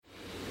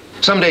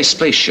Someday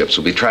spaceships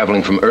will be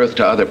traveling from Earth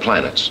to other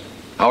planets.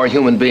 How are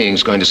human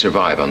beings going to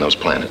survive on those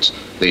planets?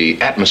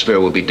 The atmosphere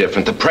will be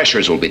different, the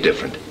pressures will be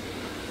different.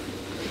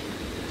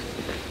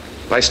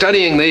 By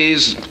studying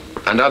these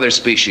and other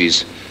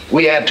species,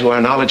 we add to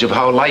our knowledge of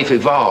how life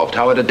evolved,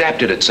 how it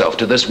adapted itself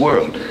to this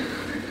world.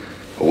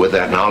 With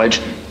that knowledge,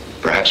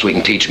 perhaps we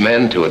can teach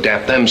men to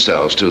adapt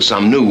themselves to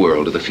some new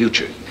world of the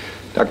future.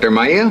 Dr.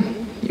 Maya,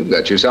 you've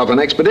got yourself an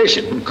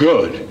expedition.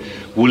 Good.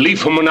 We'll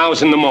leave for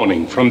Manaus in the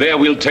morning. From there,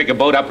 we'll take a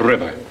boat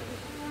upriver.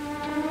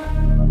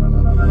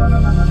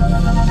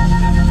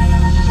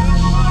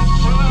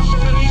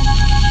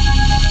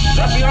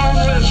 That the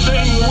only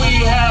thing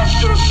we have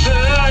to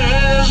fear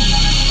is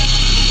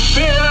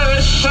fear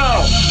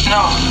itself.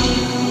 No.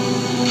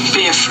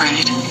 Be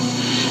afraid.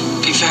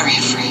 Be very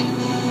afraid.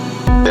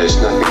 There's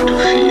nothing to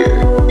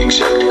fear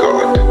except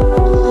God.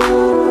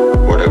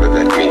 Whatever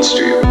that means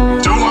to you.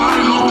 Do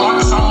I look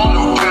like someone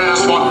who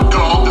cares what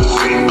God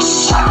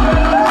thinks?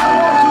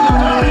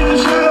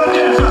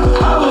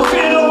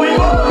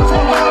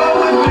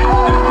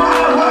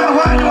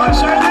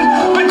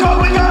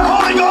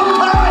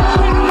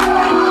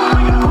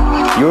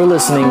 You're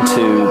listening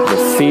to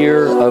The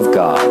Fear of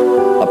God,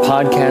 a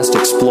podcast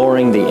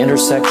exploring the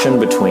intersection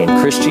between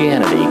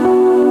Christianity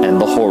and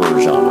the horror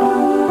genre.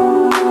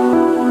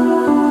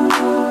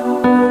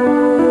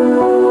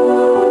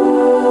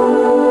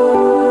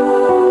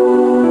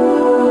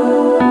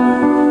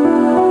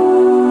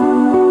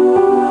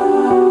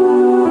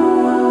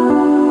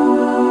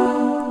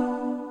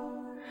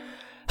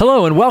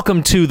 Hello and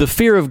welcome to The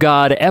Fear of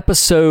God,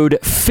 episode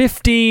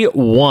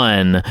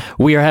 51.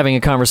 We are having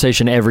a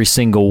conversation every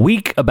single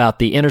week about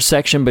the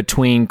intersection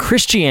between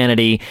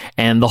Christianity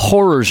and the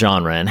horror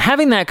genre. And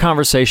having that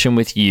conversation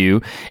with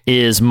you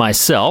is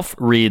myself,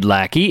 Reed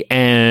Lackey,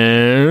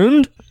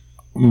 and...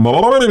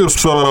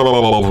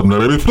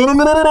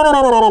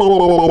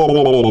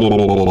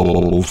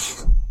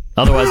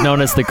 otherwise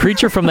known as the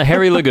creature from the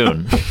Hairy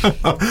Lagoon.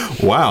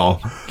 Wow.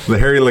 The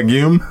Hairy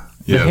Lagoon?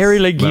 The Hairy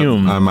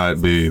Lagoon. I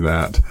might be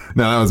that.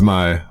 No, that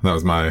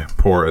was my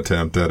poor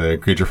attempt at a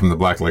creature from the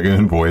Black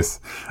Lagoon voice.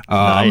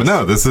 Nice. But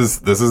no, this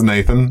is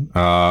Nathan,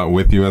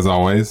 with you as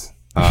always.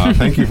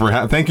 Thank you for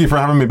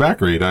having me back,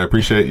 Reed. I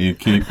appreciate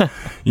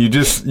you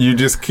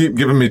just keep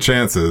giving me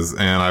chances,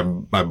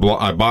 and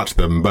I botched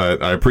them,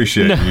 but I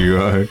appreciate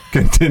you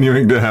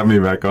continuing to have me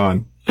back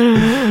on.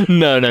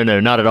 No,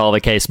 not at all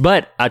the case.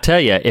 But I tell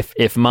you,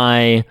 if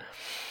my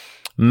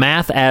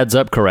math adds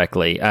up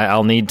correctly,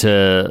 I'll need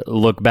to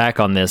look back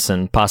on this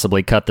and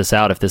possibly cut this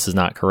out if this is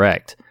not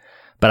correct.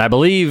 But I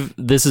believe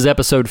this is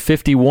episode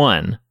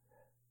 51.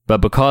 But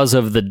because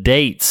of the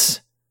dates,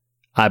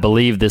 I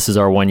believe this is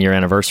our 1 year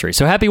anniversary.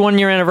 So happy 1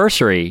 year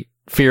anniversary,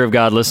 Fear of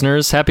God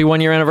listeners. Happy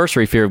 1 year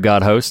anniversary, Fear of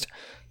God host.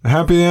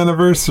 Happy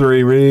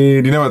anniversary,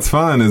 Reed. You know what's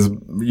fun is,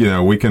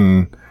 we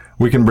can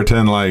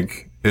pretend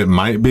like it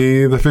might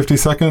be the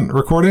 52nd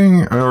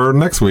recording, or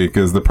next week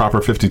is the proper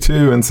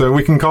 52, and so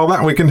we can call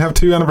that. We can have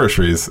two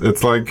anniversaries.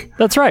 It's like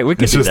that's right. We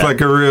can. It's do just that.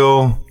 like a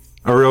real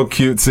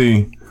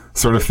cutesy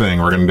sort of thing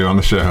we're going to do on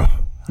the show.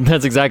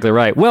 That's exactly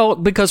right. Well,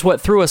 because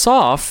what threw us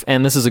off,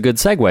 and this is a good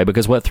segue,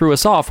 because what threw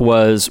us off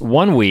was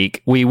 1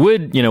 week, we've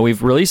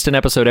released an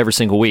episode every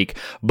single week,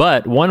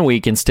 but 1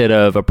 week instead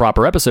of a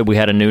proper episode, we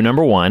had a new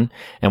number one,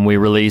 and we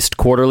released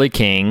Quarterly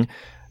King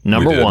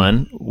number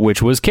one,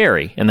 which was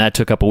Carrie, and that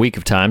took up a week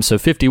of time. So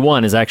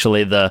 51 is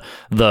actually the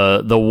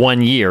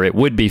 1 year. It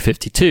would be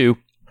 52.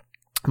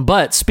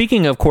 But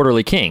speaking of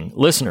Quarterly King,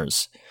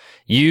 listeners,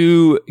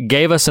 you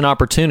gave us an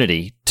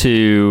opportunity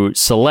to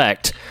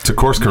select... to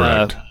course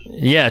correct.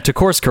 To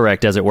course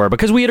correct, as it were,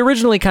 because we had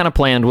originally kind of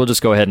planned, we'll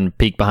just go ahead and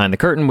peek behind the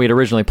curtain, we had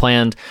originally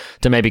planned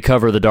to maybe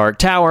cover The Dark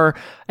Tower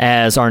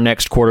as our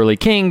next Quarterly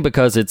King,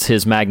 because it's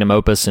his magnum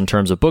opus in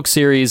terms of book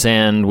series,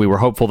 and we were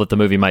hopeful that the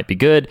movie might be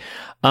good.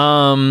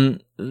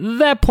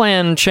 That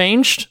plan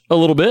changed a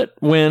little bit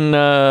when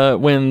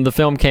the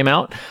film came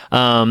out,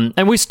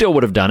 and we still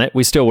would have done it.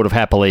 We still would have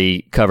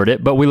happily covered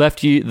it, but we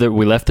left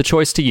the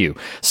choice to you.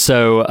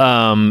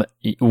 So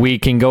we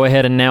can go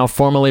ahead and now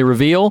formally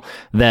reveal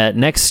that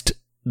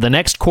the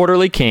next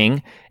Quarterly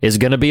King is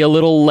going to be a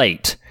little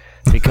late,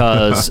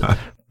 because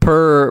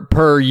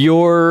per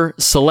your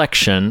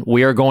selection,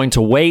 we are going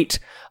to wait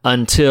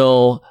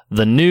until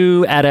the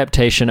new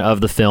adaptation of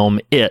the film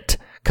It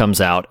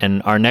comes out,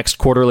 and our next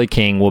Quarterly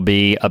King will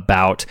be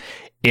about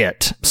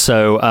It.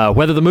 So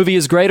whether the movie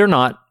is great or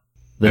not,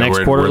 the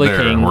next Quarterly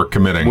King, we're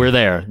committing. We're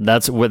there.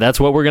 That's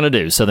what we're going to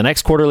do. So the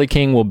next Quarterly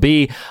King will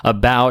be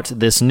about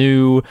this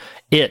new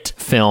It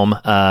film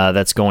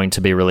that's going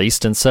to be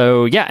released. And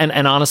so, yeah,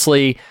 and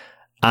honestly,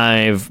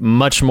 I've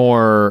much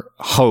more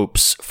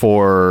hopes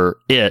for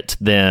It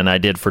than I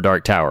did for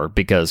Dark Tower,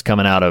 because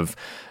coming out of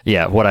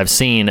what I've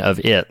seen of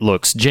It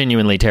looks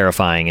genuinely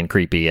terrifying and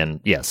creepy. And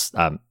yes,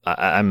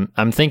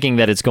 I'm thinking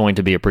that it's going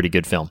to be a pretty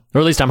good film, or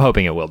at least I'm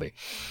hoping it will be.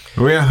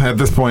 Well, yeah, at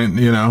this point,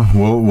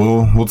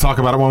 we'll talk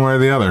about it one way or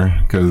the other,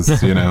 because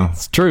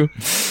it's true.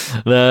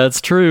 That's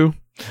true.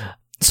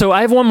 So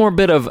I have one more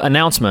bit of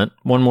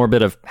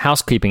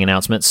housekeeping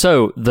announcement.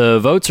 So the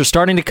votes are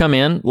starting to come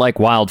in like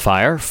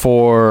wildfire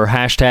for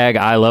hashtag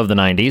I love the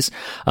 90s.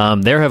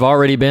 There have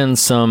already been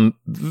some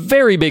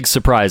very big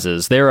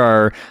surprises.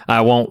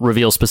 I won't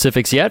reveal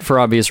specifics yet for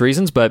obvious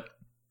reasons, but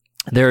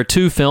there are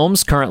 2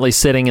 films currently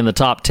sitting in the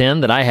top 10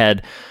 that I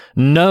had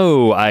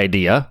no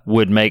idea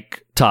would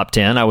make top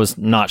 10. I was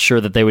not sure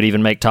that they would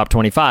even make top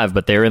 25,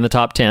 but they're in the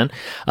top 10.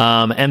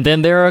 And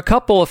then there are a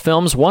couple of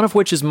films, one of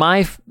which is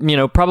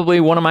probably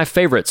one of my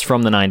favorites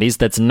from the 90s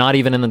that's not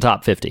even in the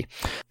top 50.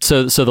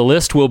 So the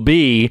list will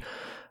be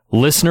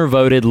listener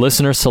voted,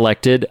 listener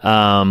selected.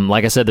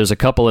 Like I said, there's a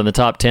couple in the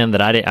top 10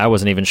 that I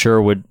wasn't even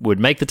sure would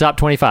make the top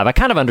 25. I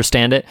kind of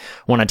understand it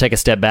when I take a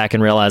step back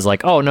and realize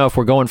like, oh no, if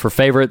we're going for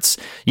favorites,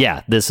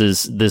 yeah, this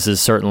is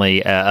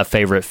certainly a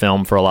favorite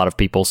film for a lot of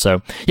people.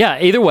 So yeah,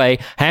 either way,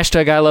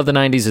 hashtag I love the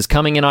 90s is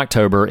coming in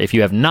October. If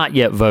you have not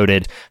yet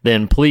voted,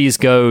 then please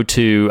go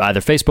to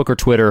either Facebook or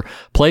Twitter,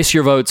 place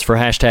your votes for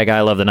hashtag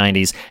I love the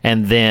 90s.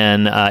 And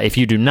then if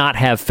you do not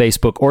have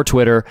Facebook or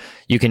Twitter,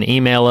 you can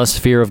email us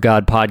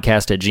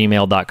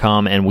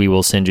fearofgodpodcast@gmail.com and we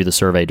will send you the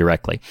survey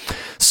directly.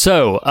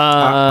 So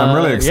I'm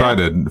really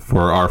excited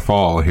for our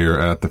fall here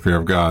at the Fear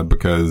of God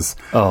because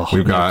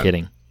we've got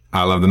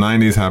I Love the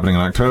 90s happening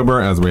in October.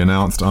 As we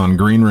announced on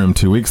Green Room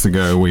 2 weeks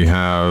ago, we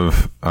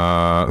have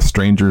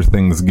Stranger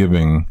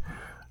Thingsgiving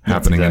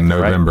happening in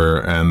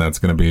November, and that's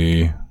going to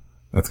be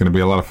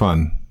a lot of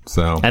fun.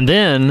 So and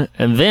then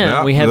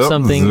we have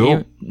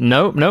something.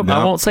 Nope.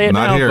 I won't say it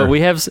now. Here. But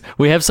we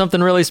have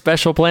something really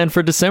special planned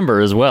for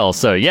December as well.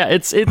 So yeah,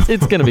 it's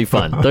going to be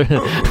fun.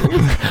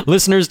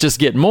 Listeners just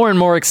get more and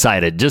more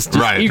excited. Just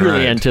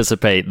eagerly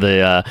anticipate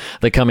the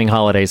coming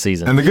holiday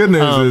season. And the good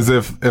news is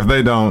if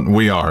they don't,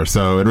 we are.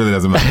 So it really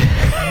doesn't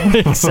matter.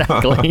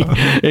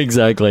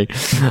 Exactly.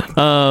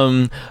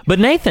 But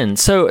Nathan,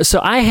 so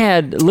I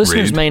had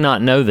listeners may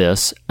not know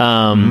this.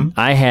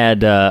 I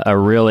had a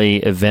really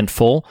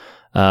eventful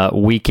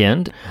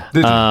weekend.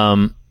 Did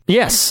you?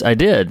 Yes, I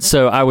did.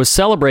 So I was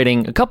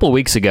celebrating a couple of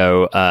weeks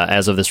ago,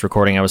 as of this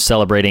recording, I was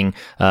celebrating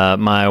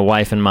my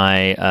wife and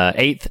my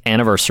 8th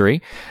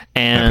anniversary.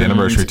 And happy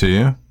anniversary to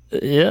you.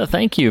 Yeah,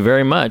 thank you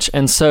very much.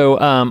 And so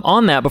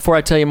on that, before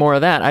I tell you more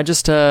of that, I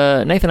just,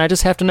 Nathan, I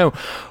just have to know,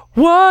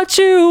 what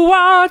you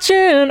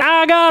watching?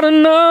 I gotta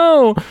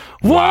know.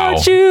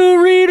 What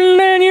you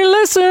reading and you're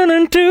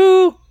listening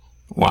to?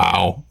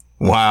 Wow.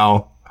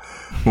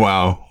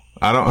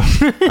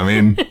 I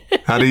mean,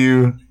 how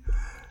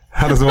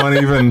does one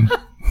even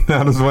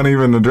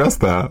address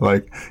that?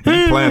 Like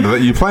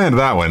you planned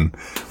that one.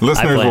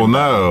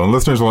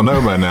 Listeners will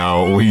know by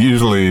now. We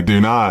usually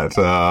do not,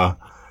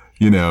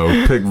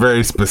 pick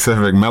very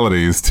specific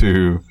melodies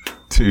to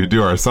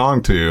do our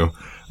song to.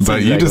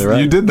 But you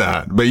did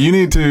that. But you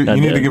need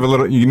to give a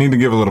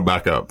little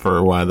backup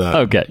for why that.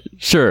 Okay,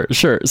 sure.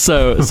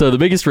 So the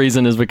biggest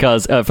reason is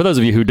because for those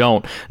of you who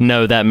don't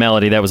know that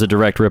melody, that was a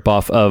direct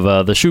ripoff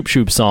of the Shoop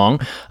Shoop song,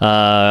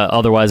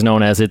 otherwise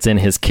known as "It's in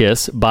His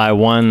Kiss" by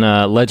one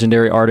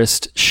legendary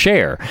artist,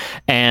 Cher.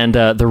 And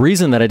the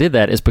reason that I did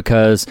that is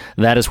because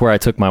that is where I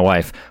took my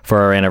wife for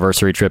our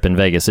anniversary trip in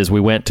Vegas. Is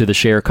we went to the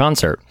Cher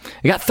concert.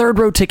 I got third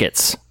row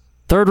tickets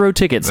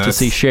to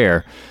see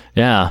Cher.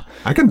 Yeah,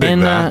 I can dig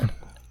that.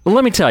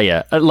 Let me tell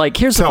you,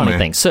 here's the funny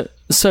thing. So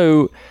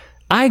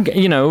I,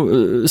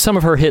 some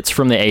of her hits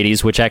from the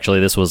 80s, which actually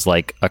this was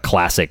like a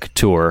classic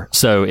tour.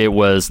 So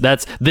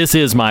this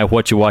is my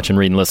what you watch and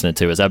read and listening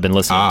to, as I've been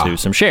listening to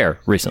some Cher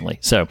recently.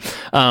 So,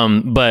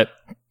 but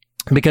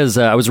because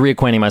I was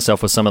reacquainting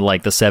myself with some of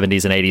like the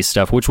 70s and 80s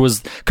stuff, which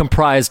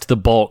comprised the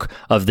bulk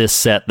of this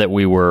set that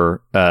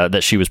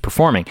that she was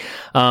performing.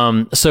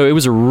 So it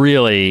was a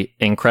really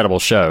incredible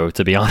show,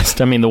 to be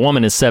honest. I mean, the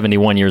woman is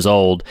 71 years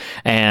old,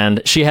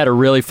 and she had a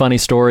really funny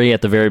story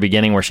at the very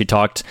beginning where she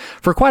talked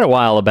for quite a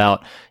while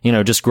about,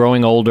 just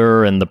growing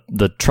older and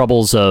the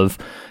troubles of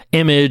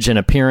image and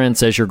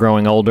appearance as you're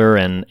growing older,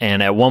 and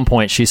at one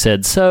point she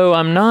said, "So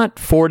I'm not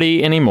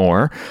 40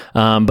 anymore,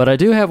 but I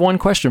do have one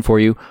question for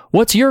you.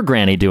 What's your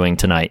granny doing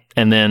tonight?"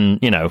 And then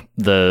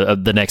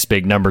the next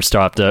big number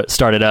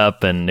started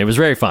up, and it was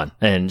very fun.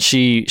 And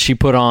she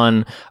put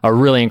on a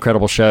really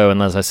incredible show.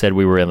 And as I said,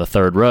 we were in the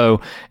third row,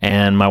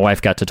 and my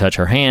wife got to touch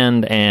her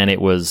hand, and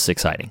it was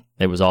exciting.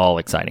 It was all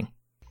exciting.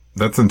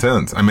 That's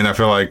intense. I mean, I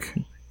feel like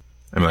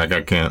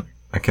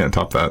I can't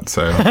top that,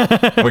 so...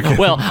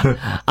 Well,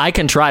 I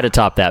can try to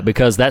top that,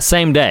 because that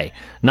same day,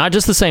 not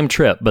just the same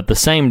trip, but the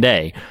same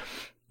day,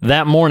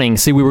 that morning,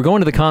 we were going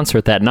to the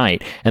concert that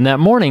night, and that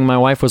morning, my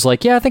wife was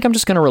like, "Yeah, I think I'm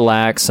just going to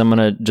relax. I'm going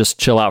to just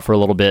chill out for a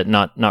little bit,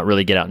 not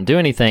really get out and do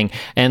anything."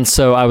 And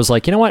so I was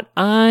like, you know what?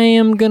 I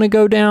am going to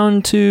go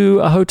down to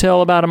a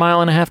hotel about a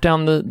mile and a half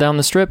down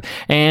the strip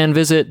and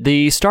visit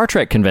the Star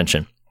Trek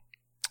convention.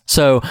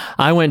 So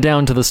I went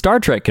down to the Star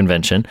Trek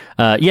convention.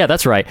 Yeah,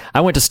 that's right.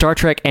 I went to Star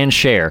Trek and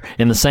Cher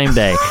in the same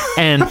day.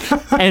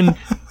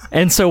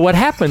 And so what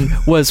happened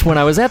was, when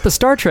I was at the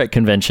Star Trek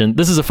convention,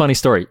 this is a funny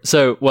story.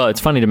 So, well, it's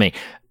funny to me.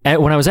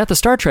 When I was at the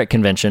Star Trek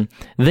convention,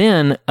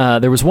 then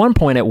there was one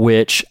point at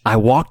which I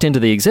walked into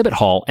the exhibit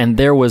hall, and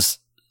there was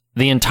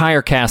the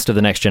entire cast of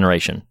The Next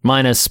Generation,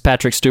 minus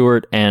Patrick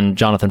Stewart and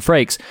Jonathan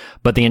Frakes,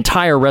 but the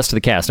entire rest of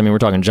the cast. I mean, we're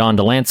talking John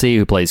Delancey,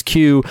 who plays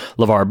Q,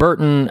 LeVar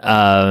Burton.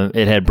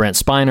 It had Brent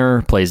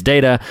Spiner, plays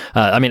Data.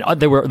 I mean,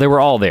 they were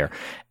all there.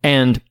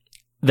 And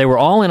they were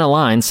all in a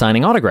line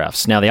signing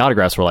autographs. Now, the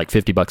autographs were like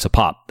 $50 a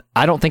pop.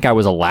 I don't think I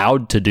was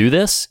allowed to do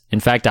this. In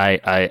fact,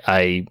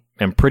 I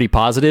am pretty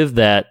positive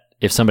that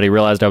if somebody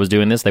realized I was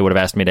doing this, they would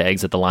have asked me to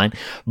exit the line.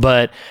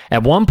 But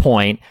at one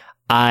point,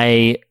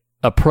 I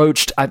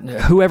approached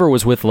whoever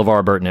was with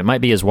LeVar Burton. It might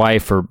be his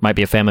wife or might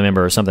be a family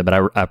member or something, but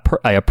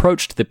I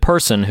approached the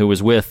person who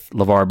was with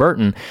LeVar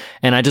Burton,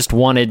 and I just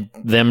wanted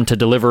them to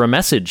deliver a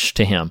message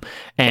to him.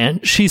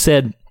 And she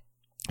said,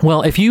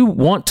 well, if you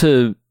want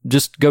to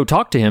just go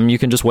talk to him, you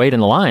can just wait in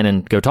the line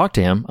and go talk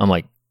to him. I'm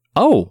like,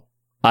 oh,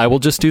 I will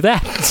just do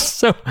that.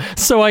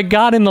 So I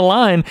got in the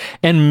line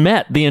and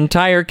met the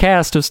entire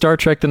cast of Star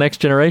Trek: The Next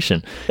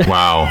Generation.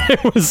 Wow.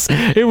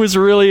 It was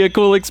really a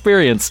cool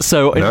experience.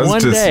 So in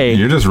one day,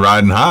 you're just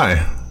riding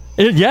high.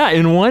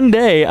 In one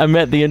day, I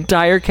met the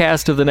entire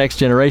cast of The Next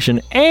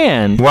Generation,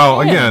 and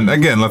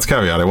again, let's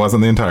caveat: it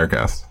wasn't the entire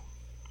cast.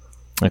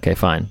 Okay,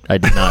 fine. I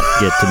did not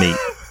get to meet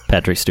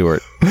Patrick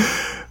Stewart,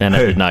 and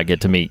I did not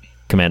get to meet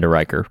Commander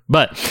Riker,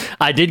 but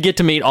I did get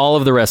to meet all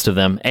of the rest of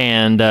them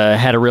and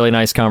had a really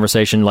nice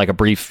conversation, like a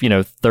brief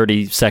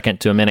 30-second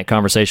to a minute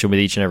conversation with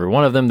each and every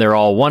one of them. They're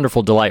all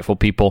wonderful, delightful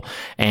people,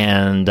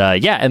 and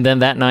and then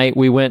that night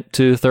we went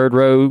to third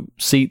row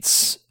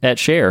seats at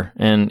Share,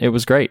 and it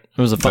was great.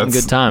 It was a fun,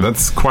 good time.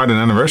 That's quite an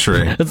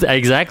anniversary.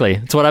 Exactly.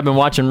 It's what I've been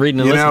watching,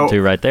 reading, and listening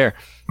to right there.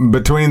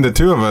 Between the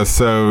two of us,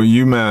 so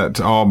you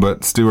met all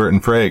but Stewart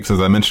and Frakes, as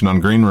I mentioned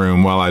on Green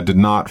Room. While I did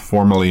not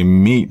formally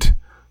meet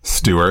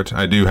Stewart,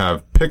 I do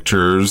have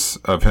pictures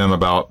of him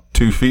about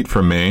 2 feet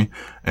from me,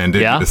 and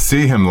did get to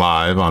see him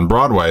live on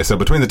Broadway. So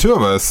between the two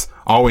of us,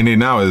 all we need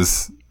now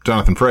is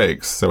Jonathan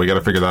Frakes. So we got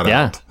to figure that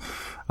out.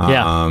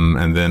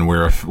 And then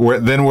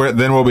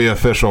we'll be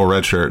official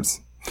red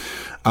shirts.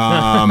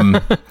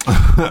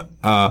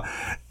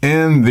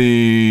 In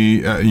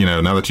the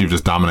now that you've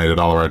just dominated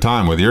all of our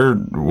time with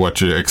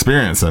what you're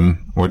experiencing,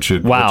 what you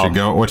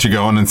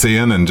going and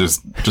seeing, and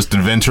just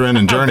adventuring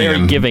and journeying.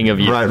 Very giving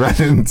of you, right.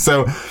 And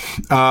so,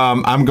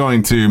 I'm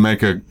going to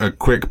make a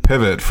quick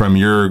pivot from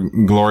your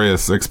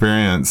glorious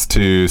experience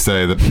to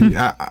say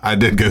that I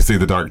did go see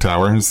the Dark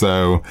Tower.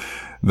 So.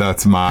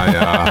 That's my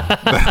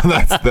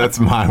that's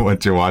my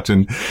what you're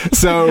watching.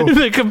 So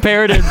the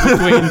comparative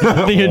between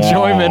the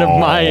enjoyment of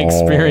my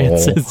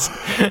experiences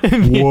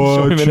and the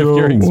enjoyment of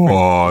your experience.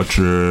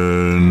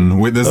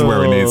 Watching. This is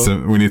where we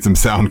need some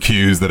sound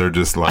cues that are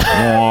just like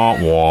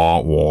wah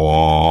wah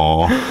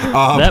wah.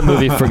 That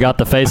movie forgot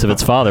the face of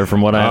its father,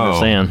 from what I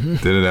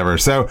understand. Did it ever?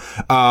 So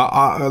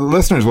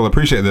listeners will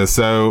appreciate this.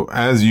 So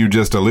as you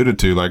just alluded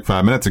to like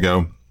 5 minutes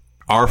ago,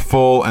 our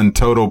full and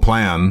total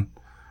plan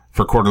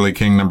for Quarterly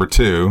King number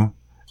 2,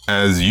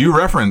 as you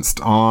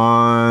referenced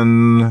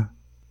on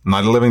Night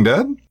of the Living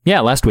Dead? Yeah,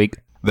 last week.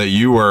 That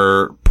you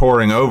were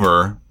poring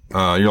over,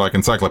 you're like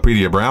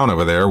Encyclopedia Brown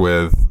over there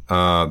with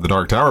the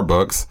Dark Tower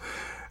books,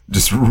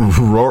 just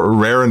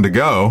raring to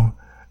go.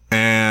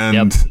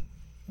 And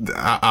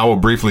I will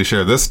briefly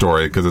share this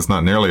story because it's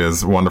not nearly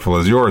as wonderful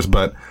as yours,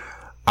 but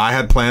I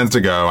had plans to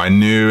go. I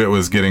knew it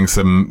was getting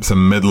some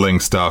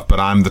middling stuff, but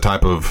I'm the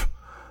type of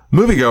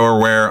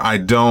moviegoer where I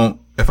don't,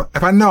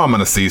 if I know I'm going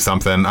to see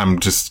something, I'm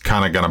just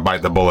kind of going to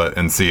bite the bullet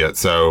and see it.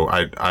 So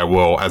I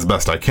will, as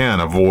best I can,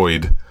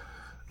 avoid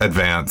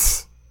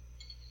advance,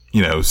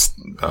 Rotten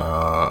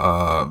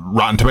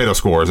Tomato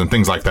scores and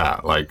things like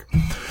that.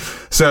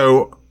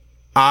 So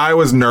I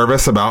was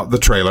nervous about the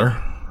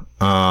trailer,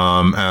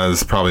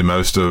 as probably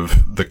most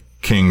of the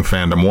King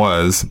fandom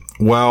was.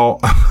 Well,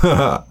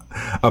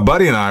 a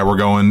buddy and I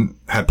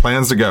had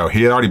plans to go.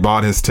 He had already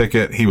bought his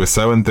ticket. He was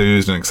so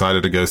enthused and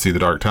excited to go see the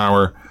Dark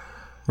Tower.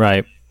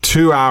 Right.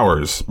 2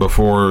 hours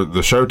before the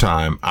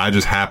showtime, I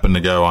just happened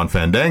to go on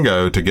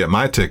Fandango to get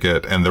my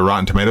ticket, and the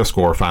Rotten Tomato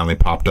score finally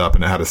popped up,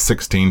 and it had a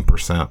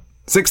 16%.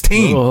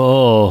 16!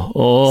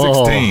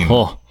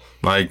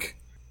 16.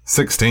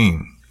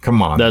 16.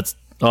 Come on. That's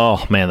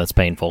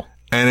painful.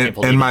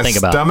 And my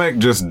stomach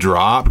just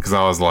dropped because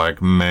I was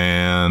like,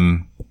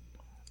 man.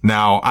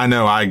 Now, I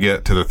know I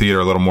get to the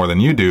theater a little more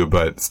than you do,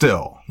 but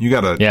still, you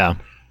gotta,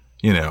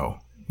 you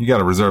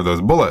gotta reserve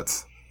those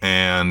bullets.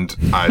 And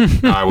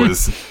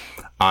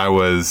I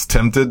was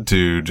tempted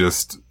to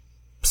just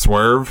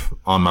swerve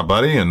on my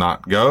buddy and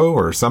not go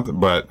or something,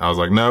 but I was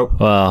like, nope.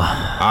 Well,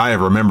 I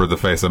have remembered the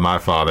face of my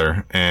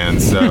father.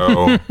 And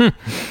so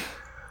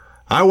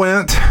I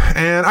went,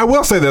 and I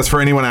will say this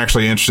for anyone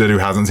actually interested who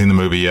hasn't seen the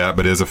movie yet,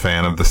 but is a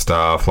fan of the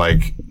stuff.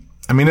 This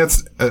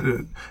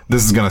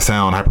is going to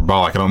sound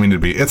hyperbolic. I don't mean it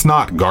to be. It's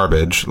not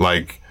garbage.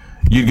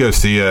 You'd go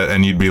see it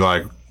and you'd be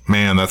like,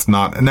 man, that's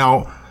not.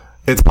 Now,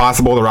 it's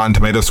possible the Rotten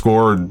Tomato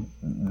score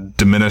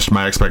diminished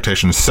my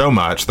expectations so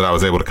much that I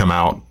was able to come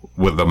out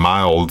with a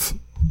mild,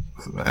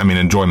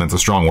 enjoyment's a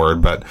strong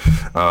word, but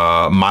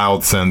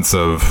mild sense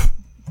of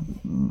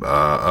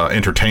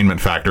entertainment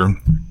factor.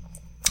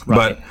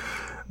 Right.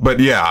 But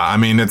yeah, I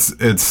mean,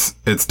 it's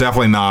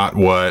definitely not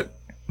what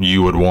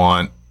you would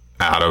want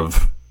out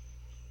of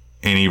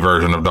any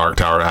version of Dark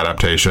Tower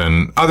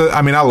adaptation.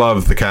 I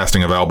love the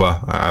casting of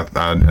Elba.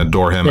 I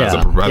adore him as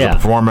a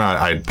performer.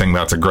 I think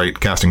that's a great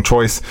casting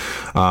choice.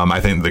 I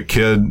think the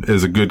kid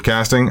is a good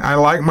casting. I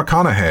like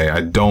McConaughey.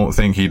 I don't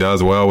think he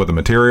does well with the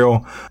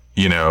material.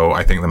 You know,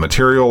 I think the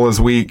material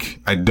is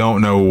weak. I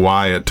don't know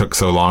why it took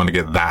so long to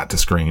get that to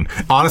screen.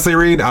 Honestly,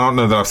 Reed, I don't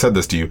know that I've said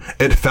this to you.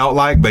 It felt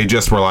like they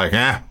just were like,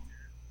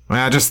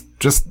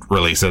 just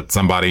release it,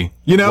 somebody.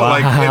 You know,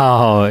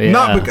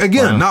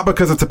 not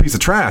because it's a piece of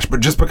trash,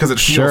 but just because it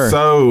feels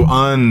so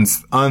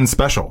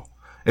unspecial.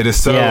 It is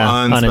so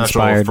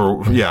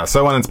unspecial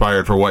so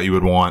uninspired for what you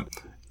would want.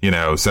 You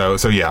know, so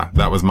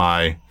that was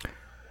my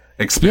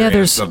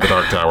experience of the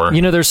Dark Tower.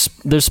 You know,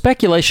 there's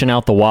speculation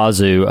out the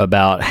wazoo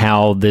about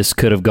how this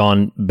could have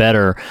gone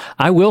better.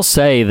 I will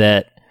say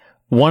that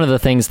one of the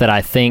things that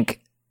I think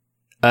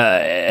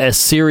a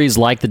series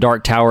like The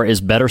Dark Tower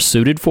is better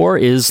suited for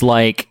is,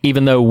 like,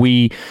 even though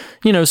we,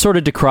 you know, sort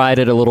of decried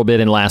it a little bit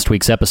in last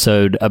week's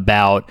episode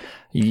about,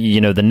 you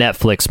know, the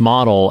Netflix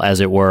model, as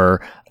it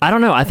were. I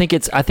don't know. I think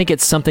it's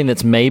something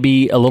that's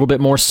maybe a little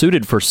bit more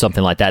suited for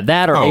something like that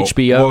or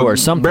HBO or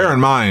something. Bear in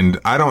mind,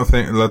 I don't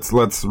think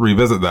let's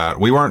revisit that.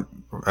 We weren't,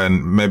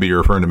 and maybe you're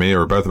referring to me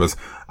or both of us.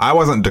 I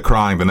wasn't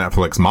decrying the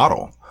Netflix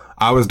model.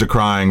 I was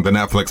decrying the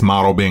Netflix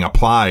model being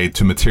applied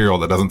to material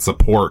that doesn't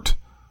support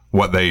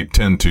what they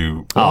tend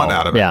to want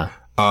out of it. Yeah.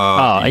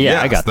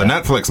 I got the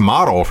that. Netflix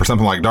model for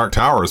something like Dark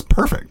Tower is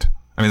perfect.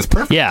 I mean, it's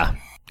perfect.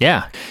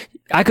 Yeah.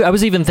 I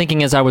was even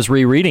thinking as I was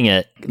rereading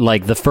it,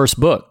 like the first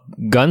book,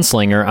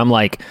 Gunslinger, I'm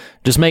like,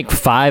 just make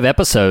 5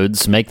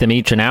 episodes, make them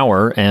each an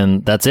hour,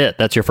 and that's it.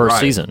 That's your first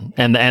season.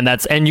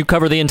 And you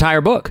cover the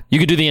entire book. You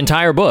could do the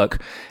entire book,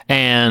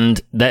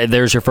 and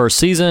there's your first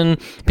season.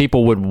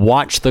 People would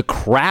watch the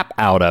crap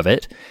out of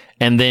it.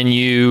 And then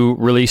you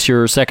release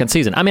your second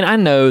season. I mean, I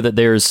know that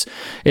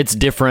it's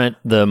different,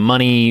 the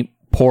money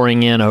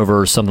pouring in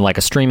over something like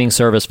a streaming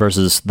service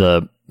versus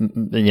the,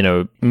 you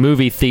know,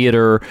 movie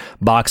theater,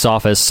 box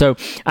office. So,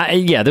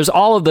 there's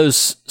all of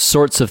those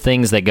sorts of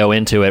things that go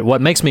into it.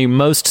 What makes me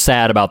most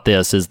sad about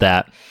this is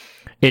that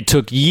it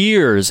took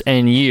years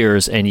and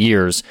years and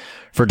years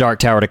for Dark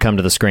Tower to come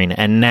to the screen.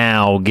 And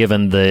now,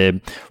 given the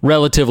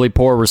relatively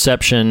poor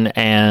reception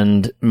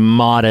and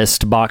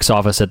modest box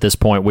office at this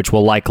point, which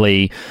will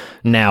likely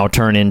now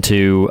turn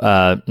into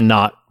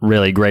not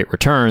really great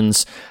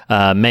returns,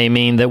 may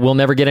mean that we'll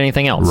never get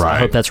anything else. I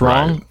hope that's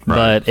wrong,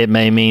 but it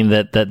may mean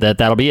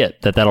that'll be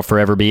it, that'll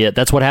forever be it.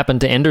 That's what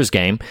happened to Ender's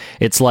Game.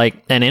 It's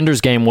like, and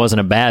Ender's Game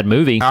wasn't a bad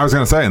movie. I was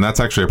going to say, and that's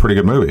actually a pretty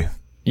good movie.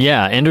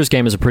 Yeah, Ender's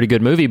Game is a pretty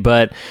good movie,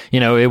 but, you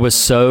know, it was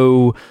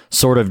so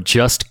sort of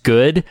just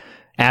good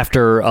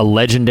after a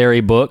legendary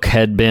book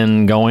had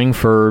been going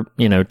for,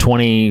 you know,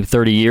 20,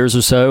 30 years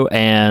or so,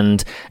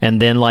 and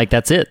then, like,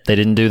 that's it. They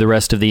didn't do the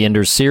rest of the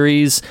Enders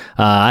series.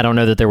 I don't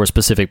know that there were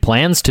specific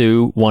plans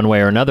to, one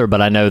way or another,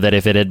 but I know that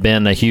if it had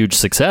been a huge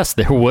success,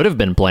 there would have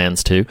been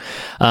plans to.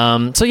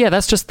 So yeah,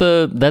 that's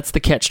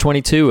the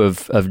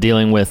catch-22 of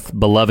dealing with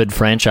beloved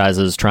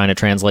franchises, trying to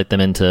translate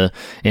them into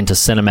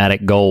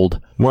cinematic gold.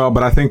 Well,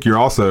 but I think you're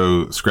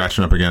also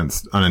scratching up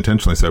against,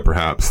 unintentionally so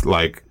perhaps,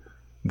 like,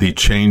 the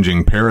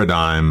changing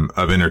paradigm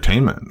of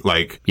entertainment.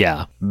 Like,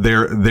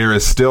 there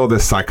is still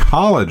this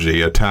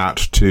psychology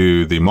attached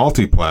to the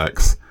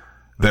multiplex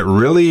that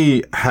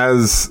really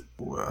has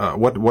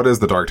what is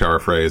the Dark Tower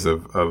phrase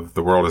of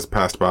the world has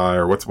passed by,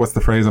 or what's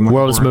the phrase I'm looking for?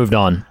 World has moved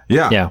on.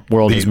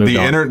 World has moved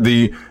on.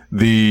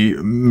 The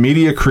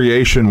media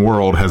creation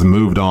world has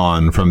moved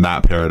on from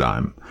that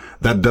paradigm.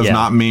 That does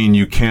not mean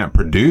you can't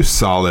produce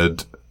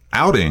solid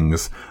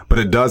outings, but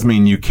it does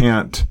mean you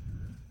can't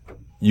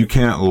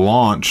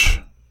launch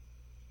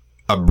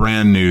a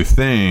brand new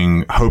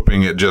thing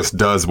hoping it just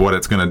does what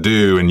it's going to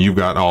do, and you've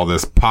got all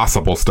this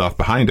possible stuff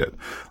behind it.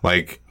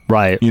 Like,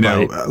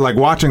 like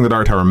watching the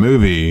Dark Tower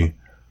movie,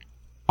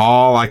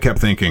 all I kept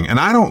thinking, and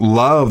I don't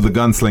love the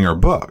Gunslinger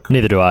book.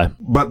 Neither do I.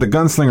 But the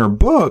Gunslinger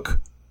book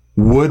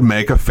would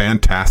make a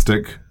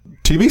fantastic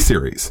TV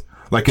series.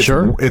 Like,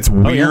 it's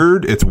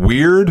weird, it's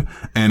weird,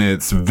 and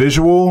it's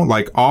visual.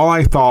 Like, all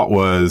I thought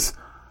was,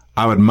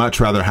 I would much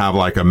rather have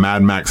like a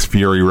Mad Max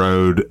Fury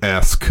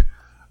Road-esque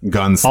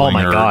gunslinger, oh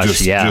my gosh,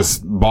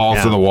 just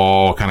balls to the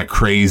wall, kind of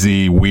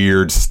crazy,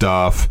 weird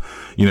stuff.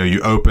 You know, you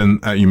open,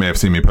 you may have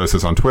seen me post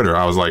this on Twitter.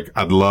 I was like,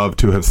 I'd love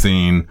to have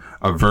seen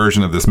a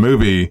version of this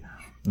movie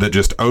that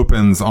just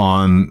opens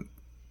on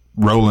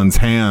Roland's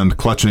hand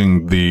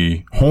clutching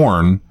the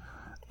horn.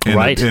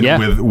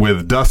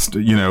 With dust,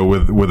 you know,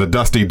 with a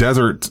dusty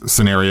desert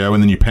scenario,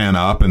 and then you pan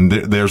up and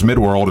there's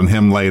Midworld and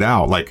him laid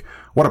out. Like,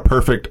 what a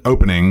perfect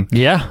opening.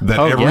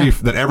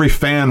 That every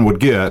fan would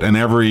get, and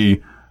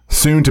every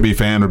soon-to-be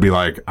fan would be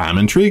like, I'm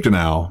intrigued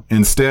now.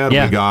 Instead,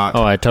 we got...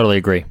 I totally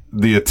agree.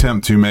 The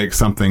attempt to make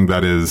something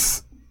that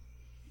is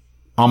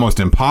almost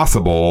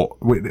impossible.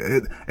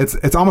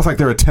 It's almost like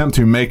their attempt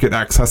to make it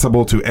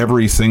accessible to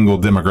every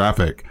single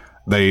demographic.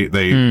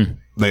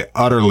 They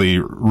utterly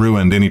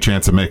ruined any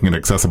chance of making it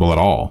accessible at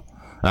all.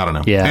 I don't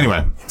know. Yeah.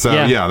 Anyway, so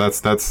yeah,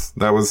 that's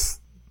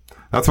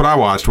what I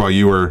watched while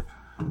you were,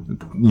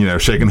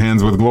 shaking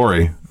hands with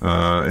Glory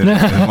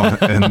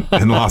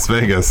in Las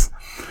Vegas.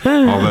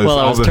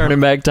 I was turning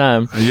back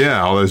time.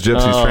 Yeah, all those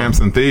gypsies, tramps,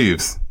 and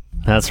thieves.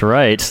 That's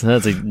right.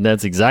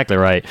 That's exactly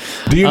right.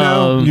 Do you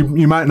know?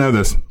 You might know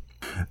this.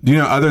 Do you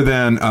know, other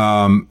than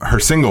her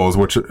singles,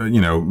 which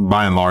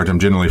by and large I'm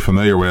generally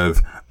familiar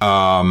with,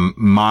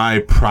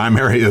 my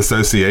primary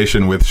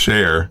association with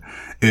Cher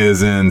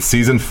is in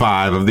season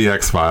 5 of the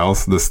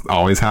X-Files. This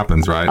always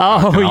happens, right?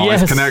 Oh, it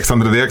always yes. connects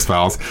something to the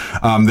X-Files.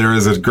 There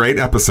is a great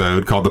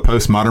episode called The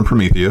Postmodern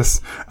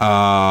Prometheus.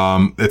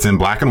 It's in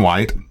black and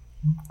white.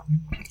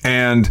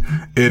 And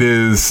it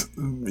is,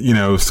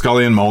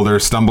 Scully and Mulder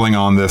stumbling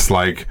on this,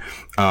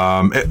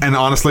 and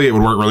honestly, it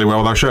would work really well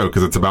with our show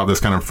because it's about this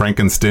kind of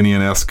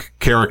Frankensteinian-esque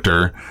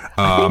character.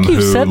 I think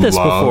you've said this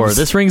before.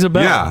 This rings a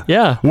bell.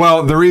 Yeah.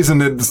 Well, the reason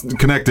it's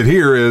connected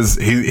here is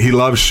he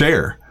loves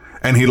Cher.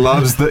 And he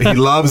loves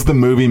the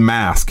movie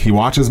Mask. He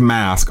watches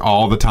Mask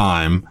all the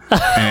time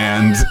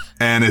and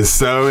is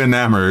so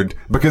enamored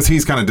because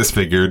he's kind of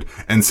disfigured.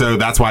 And so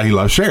that's why he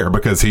loves Cher,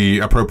 because he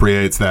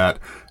appropriates that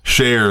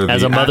Cher, the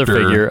as a mother actor,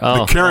 figure,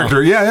 the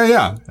character.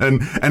 Yeah.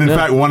 And in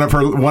fact, one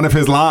of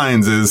his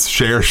lines is,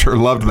 "Cher sure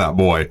loved that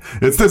boy."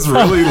 It's this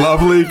really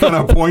lovely kind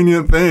of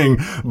poignant thing,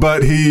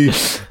 but he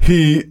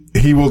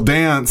will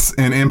dance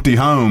in empty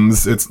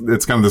homes. It's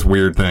kind of this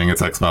weird thing.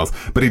 It's X-Files,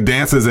 but he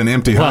dances in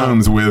empty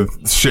homes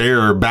with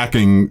Cher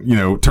backing,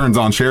 turns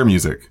on Cher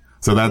music.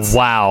 So that's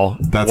how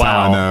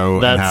I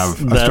know and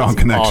have a strong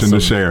connection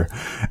to Cher.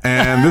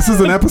 And this is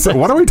an episode.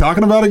 What are we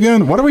talking about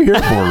again? What are we here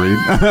for, Reed?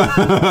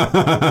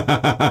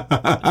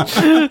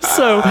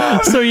 So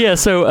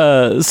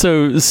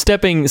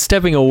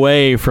stepping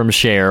away from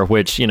Cher,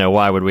 which,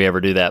 why would we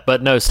ever do that?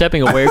 But no,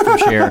 stepping away from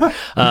Cher,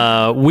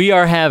 we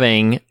are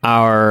having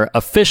our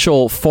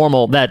official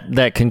formal,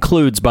 that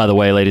concludes, by the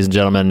way, ladies and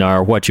gentlemen,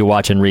 our What You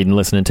Watch and Read and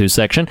Listening To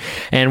section.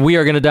 And we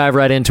are going to dive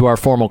right into our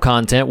formal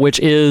content, which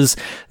is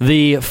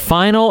the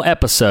final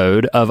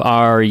episode of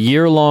our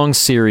year-long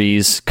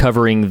series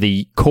covering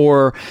the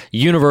core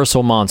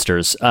Universal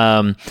monsters.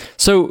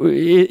 So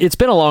it's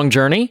been a long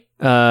journey.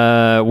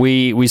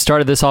 We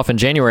started this off in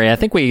January. I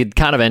think we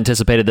kind of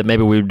anticipated that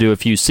maybe we would do a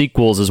few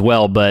sequels as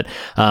well, but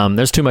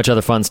there's too much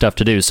other fun stuff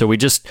to do. So we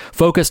just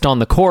focused on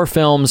the core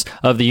films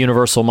of the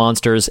Universal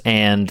monsters,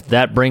 and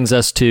that brings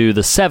us to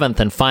the 7th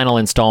and final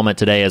installment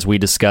today as we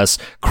discuss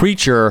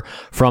Creature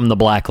from the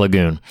Black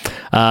Lagoon.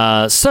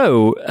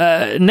 So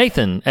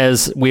Nathan,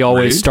 as we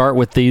always start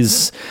with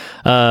these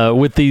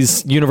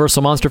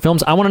Universal monster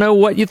films, I want to know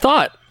what you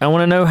thought. I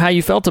want to know how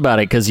you felt about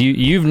it, because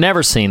you've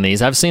never seen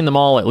these. I've seen them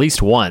all at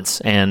least once,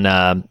 and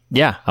I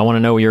want to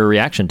know your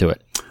reaction to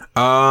it.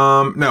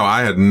 No,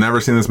 I had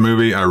never seen this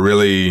movie. I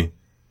really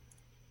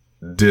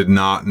did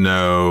not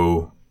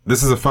know.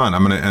 This is fun.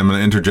 I'm gonna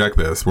interject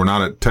this. We're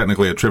not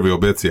technically at Trivial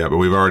Bits yet, but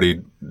we've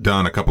already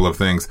done a couple of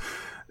things.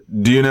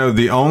 Do you know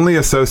the only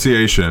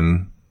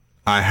association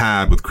I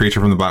had with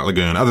Creature from the Black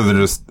Lagoon, other than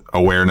just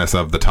awareness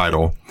of the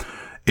title,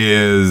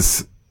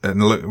 is,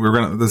 and look,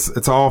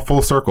 it's all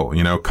full circle.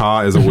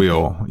 Ka is a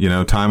wheel.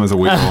 Time is a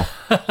wheel.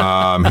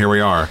 Here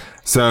we are.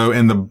 So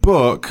in the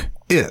book,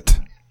 in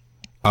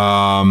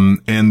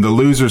the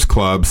Losers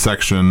Club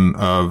section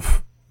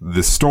of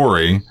the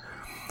story,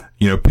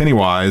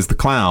 Pennywise, the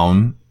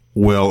clown,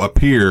 will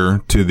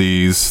appear to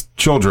these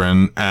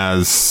children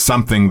as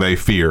something they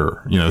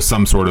fear,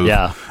 some sort of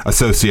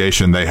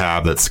association they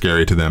have that's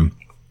scary to them.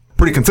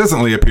 Pretty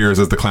consistently appears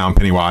as the clown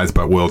Pennywise,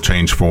 but will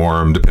change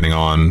form depending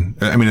on,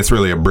 it's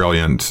really a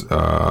brilliant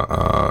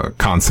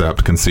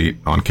conceit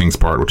on King's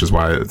part, which is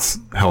why it's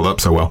held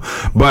up so well.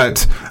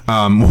 But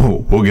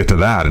we'll get to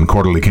that in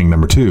Quarterly King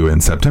number 2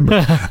 in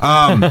September.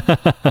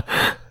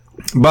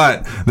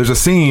 But there's a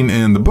scene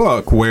in the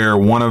book where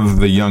one of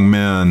the young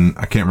men,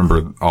 I can't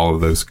remember all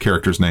of those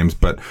characters' names,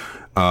 but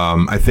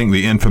I think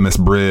the infamous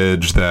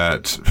bridge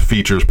that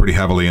features pretty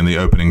heavily in the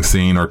opening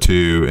scene or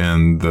two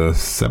in the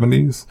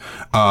 70s,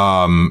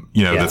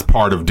 that's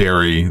part of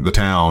Derry, the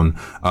town.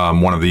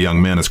 One of the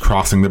young men is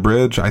crossing the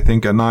bridge, I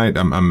think, at night.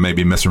 I'm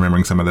maybe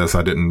misremembering some of this.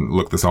 I didn't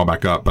look this all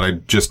back up,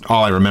 but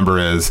all I remember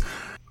is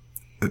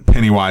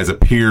Pennywise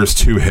appears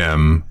to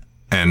him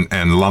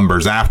and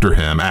lumbers after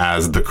him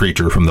as the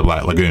creature from the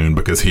Black Lagoon,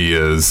 because he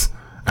is,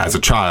 as a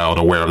child,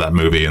 aware of that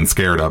movie and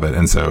scared of it,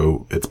 and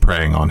so it's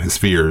preying on his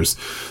fears.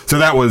 So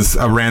that was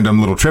a random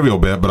little trivial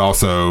bit, but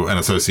also an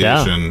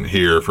association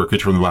here for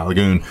Creature from the Black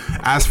Lagoon.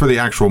 As for the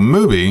actual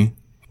movie,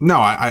 no,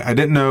 I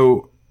didn't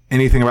know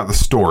anything about the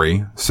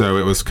story, so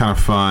it was kind of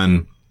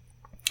fun.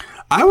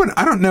 I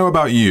don't know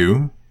about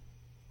you,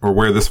 or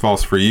where this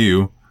falls for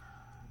you.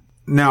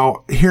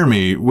 Now, hear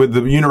me, with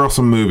the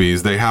Universal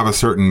movies, they have a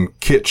certain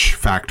kitsch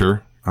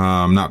factor.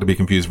 Not to be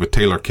confused with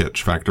Taylor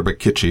kitsch factor, but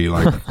kitschy,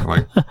 like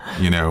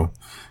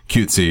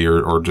cutesy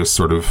or just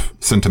sort of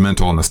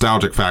sentimental,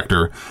 nostalgic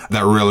factor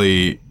that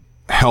really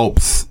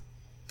helps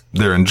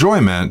their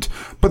enjoyment.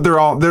 But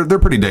they're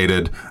pretty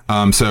dated.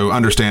 So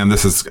understand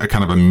this is a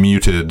kind of a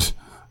muted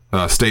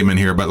statement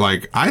here, but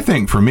like, I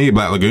think for me,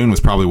 Black Lagoon was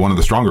probably one of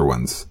the stronger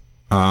ones.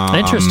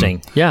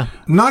 Interesting. Yeah.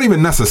 Not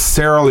even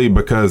necessarily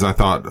because I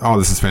thought, oh,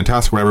 this is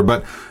fantastic, whatever,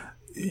 but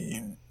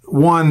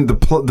one,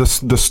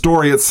 the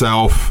story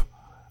itself,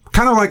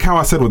 kind of like how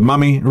I said with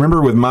Mummy.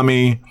 Remember with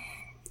Mummy,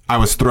 I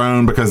was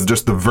thrown because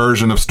just the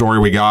version of story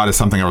we got is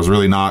something I was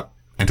really not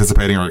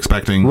anticipating or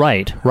expecting.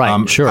 Right.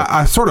 Sure.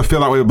 I sort of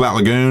feel that way with Black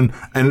Lagoon,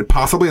 and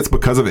possibly it's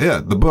because of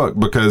the book,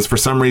 because for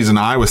some reason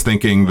I was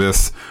thinking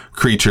this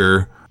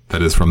creature,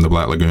 that is from the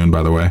Black Lagoon,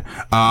 by the way,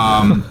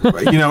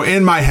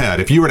 in my head,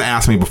 if you were to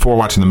ask me before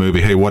watching the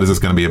movie, hey, what is this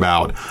going to be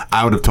about?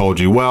 I would have told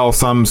you, well,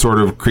 some sort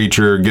of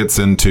creature gets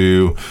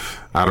into,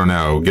 I don't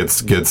know,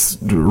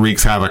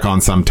 wreaks havoc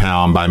on some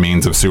town by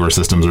means of sewer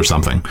systems or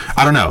something.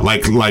 I don't know.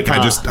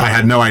 I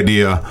had no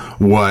idea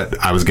what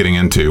I was getting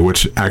into,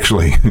 which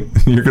actually,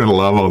 you're going to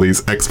love all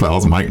these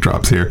X-Files mic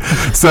drops here.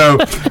 So,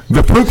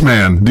 the Fluke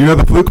Man. Do you know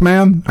the Fluke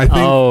Man?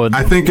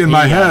 I think in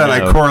my head,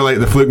 I correlate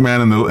the Fluke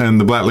Man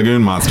and the Black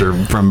Lagoon monster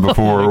from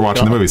before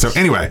watching the movie. So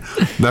anyway,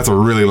 that's a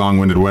really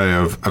long-winded way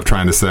of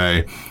trying to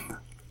say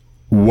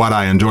what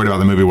I enjoyed about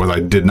the movie was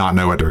I did not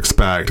know what to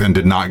expect and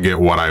did not get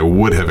what I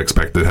would have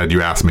expected had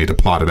you asked me to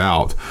plot it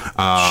out.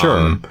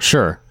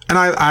 Sure. And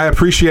I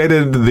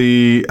appreciated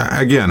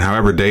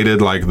however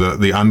dated, like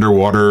the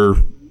underwater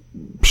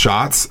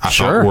shots I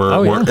thought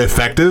were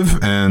effective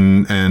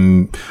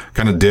and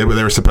kind of did what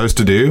they were supposed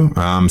to do.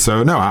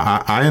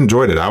 I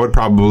enjoyed it.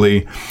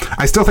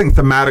 I still think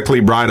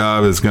thematically Bride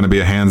of is going to be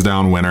a hands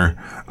down winner.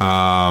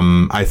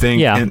 I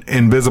think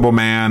Invisible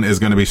Man is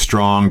going to be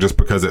strong just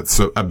because it's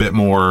a bit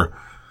more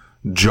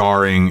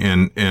jarring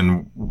in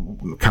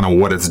kind of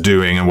what it's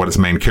doing and what its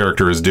main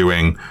character is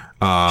doing.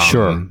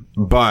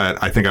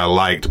 But I think I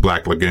liked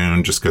Black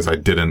Lagoon just because I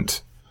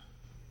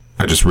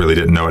just really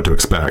didn't know what to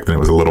expect, and it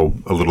was a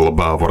little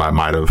above what I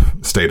might have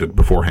stated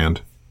beforehand.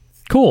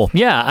 Cool.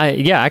 Yeah.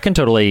 I can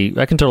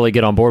totally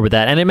get on board with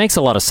that, and it makes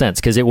a lot of sense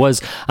because it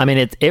was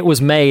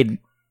made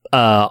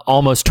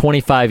almost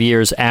 25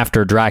 years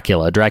after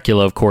Dracula.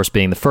 Dracula, of course,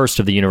 being the first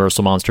of the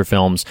Universal monster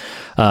films.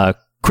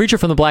 Creature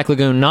from the Black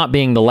Lagoon not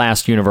being the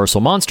last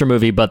Universal monster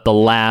movie, but the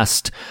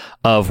last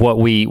of what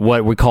we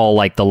call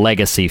like the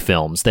legacy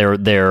films. They're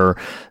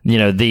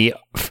the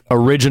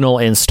original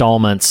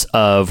installments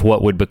of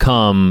what would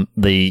become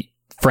the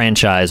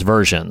franchise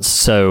versions.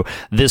 So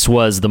this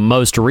was the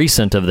most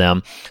recent of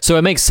them. So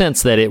it makes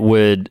sense that it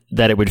would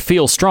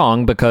feel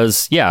strong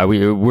because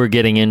we're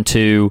getting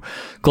into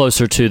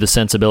closer to the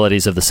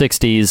sensibilities of the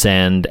 60s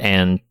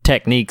and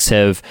techniques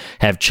have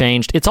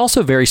changed. It's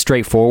also very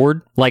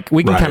straightforward. Like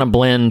we can kind of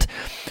blend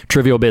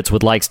trivial bits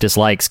with likes,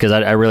 dislikes, because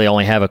I really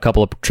only have a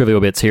couple of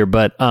trivial bits here,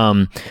 but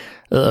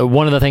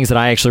one of the things that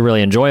I actually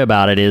really enjoy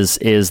about it is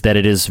that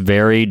it is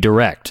very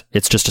direct.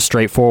 It's just a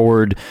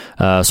straightforward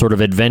sort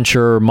of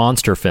adventure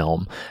monster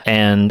film,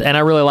 and I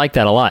really like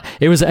that a lot.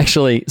 It was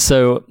actually,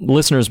 so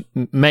listeners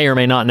may or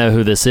may not know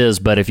who this is,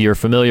 but if you're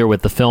familiar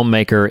with the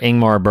filmmaker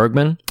Ingmar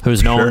Bergman,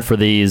 who's known for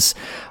these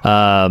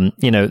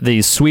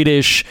these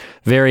Swedish,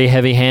 very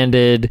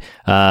heavy-handed,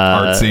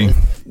 artsy,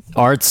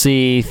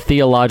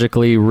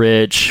 theologically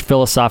rich,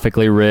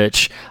 philosophically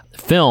rich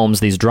films,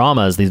 these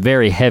dramas, these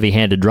very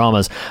heavy-handed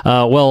dramas.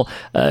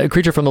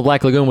 Creature from the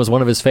Black Lagoon was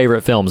one of his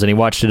favorite films, and he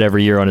watched it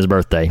every year on his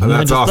birthday.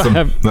 That's awesome.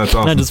 That's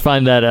awesome. I just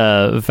find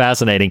that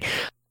fascinating.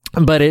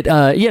 But it's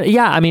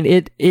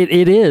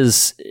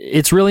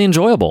really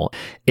enjoyable.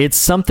 It's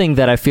something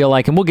that I feel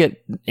like, and we'll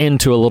get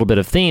into a little bit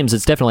of themes,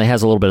 it definitely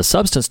has a little bit of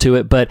substance to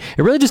it, but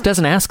it really just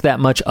doesn't ask that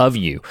much of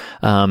you.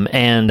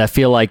 And I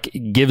feel like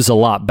it gives a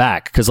lot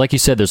back, because like you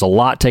said, there's a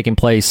lot taking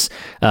place,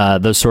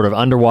 those sort of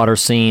underwater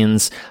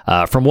scenes.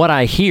 From what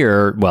I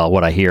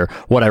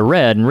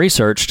read and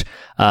researched,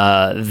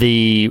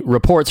 the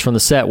reports from the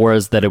set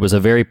was that it was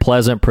a very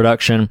pleasant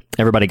production.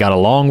 Everybody got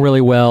along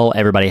really well.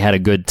 Everybody had a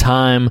good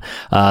time.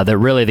 That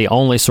really the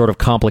only sort of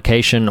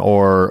complication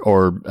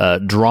or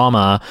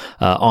drama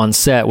on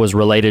set was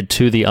related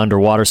to the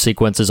underwater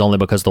sequences, only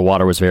because the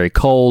water was very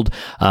cold.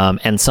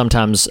 And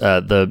sometimes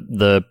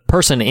the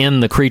person in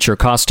the creature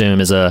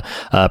costume is a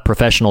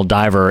professional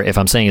diver. If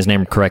I'm saying his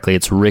name correctly,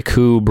 it's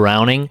Riku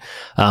Browning.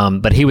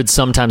 But he would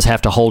sometimes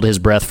have to hold his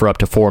breath for up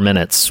to 4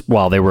 minutes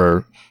while they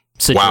were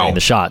situating the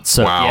shot.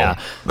 So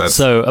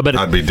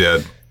I'd be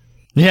dead.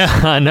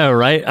 Yeah, I know,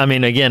 right? I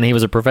mean, again, he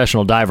was a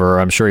professional diver.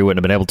 I'm sure he wouldn't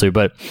have been able to.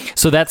 But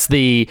so that's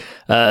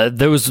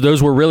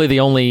those were really the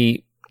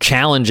only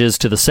challenges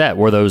to the set,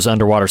 were those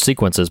underwater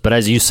sequences. But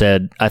as you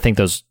said, I think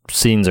those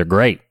scenes are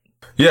great.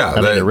 Yeah,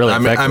 they're really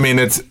effective. I mean,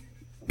 it's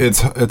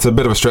a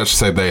bit of a stretch to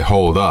say they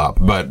hold up,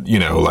 but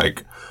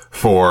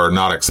for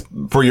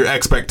your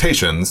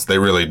expectations, they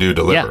really do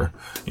deliver.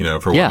 Yeah.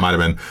 For what might have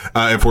been.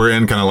 If we're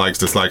in kind of likes,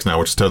 dislikes now,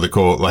 which is totally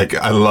cool. Like,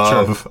 I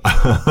love,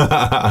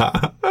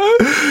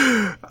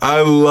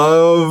 I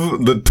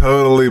love the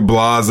totally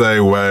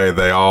blasé way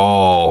they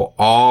all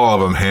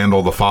of them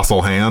handle the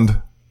fossil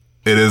hand.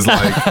 It is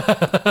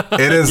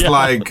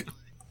like,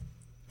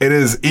 it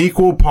is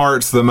equal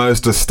parts the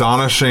most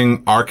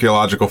astonishing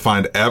archaeological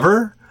find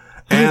ever,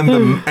 and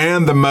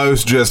the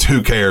most just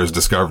who cares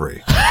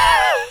discovery.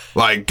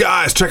 like,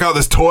 guys, check out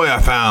this toy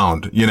I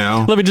found, you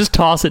know? Let me just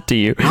toss it to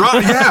you.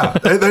 Right, yeah,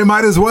 they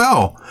might as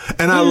well.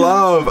 And I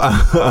love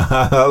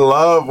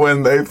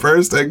when they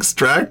first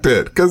extract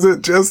it, because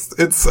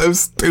it's so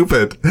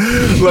stupid.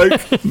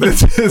 Like,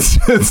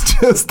 it's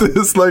just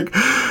this, like,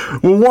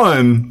 well,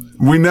 one,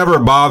 we never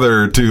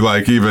bother to,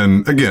 like,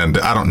 even, again,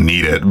 I don't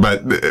need it,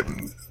 but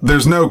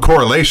there's no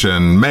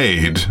correlation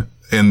made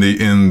in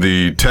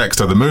the text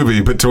of the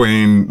movie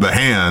between the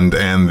hand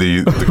and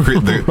the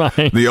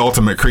right. the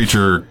ultimate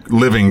creature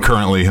living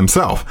currently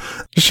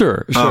himself.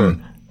 Sure.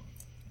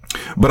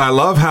 But I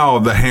love how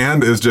the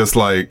hand is just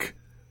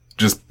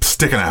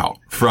sticking out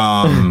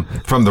from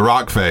the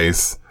rock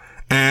face,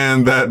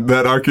 and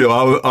that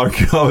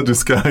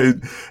archaeologist guy,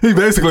 he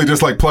basically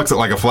just like plucks it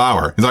like a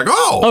flower. He's like,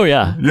 oh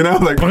yeah, you know,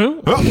 like, oh,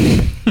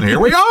 here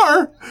we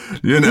are.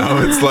 You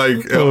know, it's like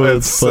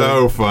it's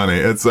so funny.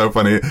 It's so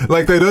funny.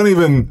 Like they don't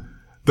even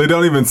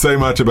say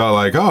much about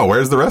like, oh,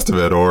 where's the rest of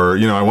it? Or,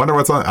 you know, I wonder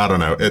what's on. I don't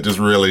know. It just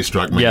really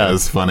struck me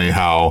as funny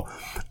how,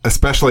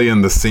 especially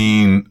in the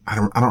scene, I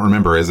don't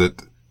remember. Is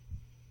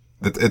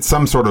it's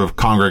some sort of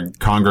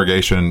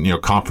congregation, you know,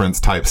 conference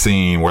type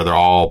scene where they're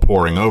all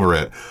pouring over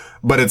it.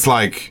 But it's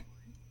like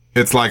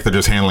they're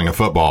just handling a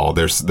football.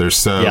 There's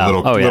so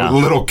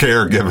little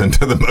care given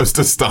to the most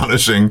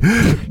astonishing,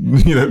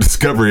 you know,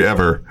 discovery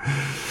ever.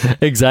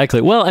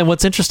 Exactly. Well, and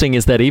what's interesting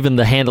is that even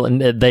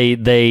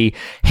they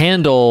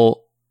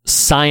handle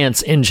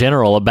science in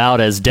general about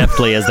as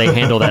deftly as they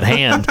handle that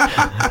hand.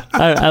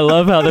 I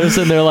love how they're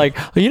sitting there like,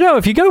 well, you know,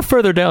 if you go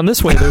further down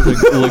this way,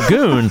 there's a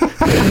lagoon.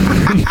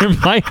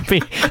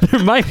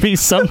 there might be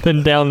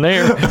something down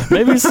there.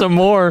 Maybe some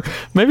more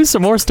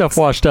stuff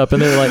washed up.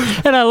 And they're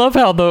like, and I love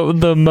how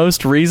the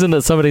most reason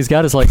that somebody's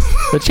got is like,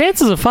 the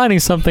chances of finding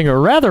something are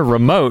rather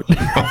remote.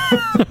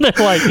 They're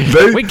like,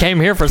 we came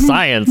here for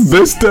science.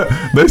 They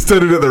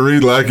studied at the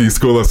Reed Lackey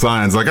School of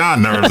Science, like,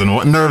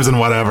 nerves and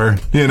whatever.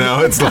 You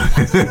know, it's like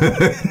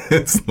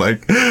it's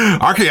like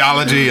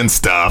archaeology and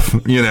stuff,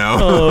 you know.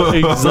 Oh,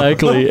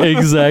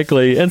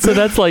 exactly. And so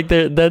that's like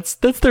that's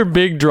their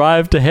big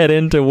drive to head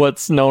into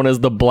what's known as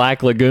the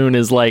Black Lagoon,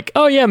 is like,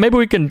 oh yeah, maybe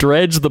we can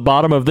dredge the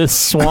bottom of this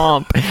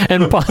swamp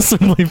and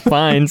possibly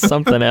find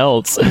something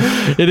else.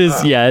 It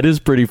is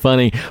pretty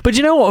funny. But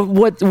you know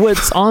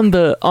what's on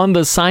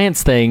the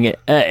science thing,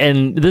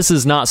 and this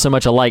is not so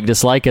much a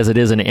like-dislike as it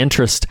is an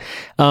interest.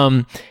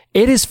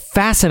 It is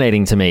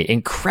fascinating to me,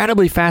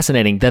 incredibly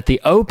fascinating, that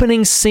the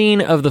opening scene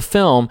of the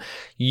film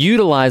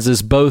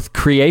utilizes both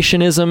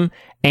creationism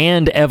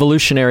and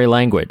evolutionary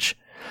language.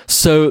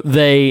 So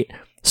they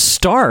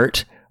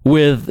start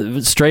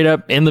with straight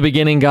up, in the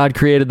beginning, God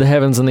created the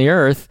heavens and the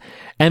earth,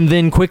 and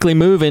then quickly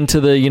move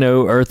into the, you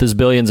know, earth is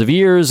billions of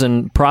years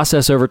and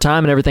process over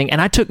time and everything.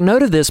 And I took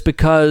note of this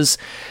because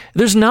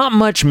there's not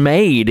much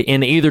made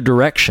in either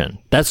direction.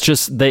 That's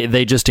just,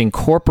 they just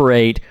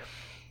incorporate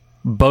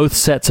both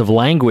sets of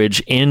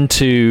language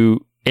into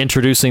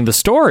introducing the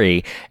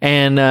story.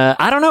 And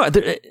I don't know,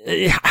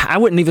 I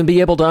wouldn't even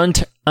be able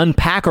to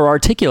unpack or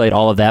articulate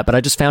all of that, but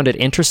I just found it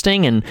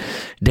interesting and,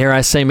 dare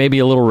I say, maybe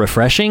a little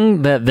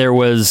refreshing that there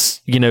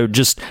was, you know,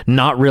 just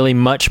not really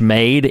much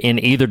made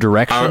in either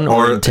direction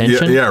or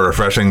intention. Yeah,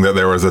 refreshing that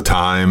there was a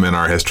time in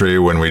our history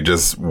when we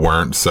just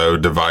weren't so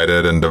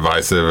divided and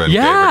divisive and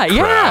gave it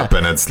crap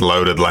and it's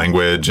loaded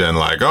language and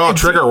like, oh,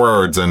 trigger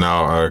words and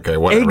okay,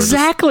 whatever.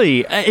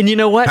 Exactly. And you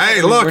know what?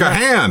 Hey, look, a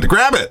hand,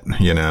 grab it,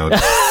 you know,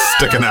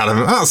 sticking out of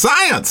it. Oh,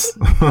 science.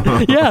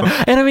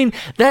 Yeah. And I mean,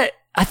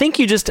 I think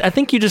you just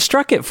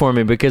struck it for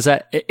me, because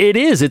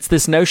it's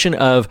this notion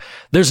of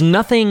there's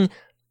nothing,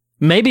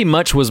 maybe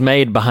much was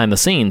made behind the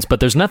scenes,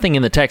 but there's nothing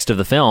in the text of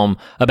the film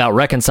about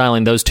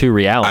reconciling those two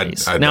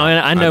realities. I know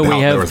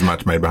there was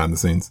much made behind the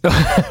scenes,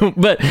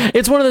 but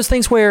it's one of those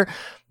things where,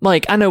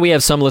 like, I know we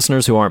have some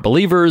listeners who aren't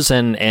believers,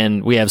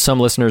 and we have some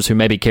listeners who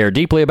maybe care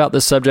deeply about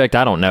this subject.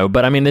 I don't know.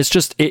 But I mean, it's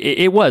just,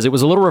 it was a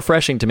little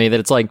refreshing to me that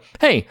it's like,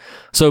 hey,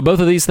 so both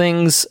of these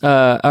things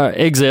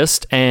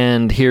exist,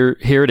 and here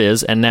it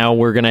is. And now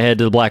we're going to head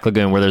to the Black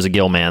Lagoon where there's a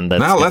gill man.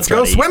 Now let's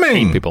go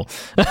swimming. Eat people.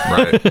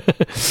 Right.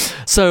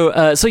 So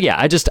yeah,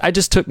 I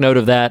just took note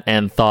of that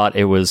and thought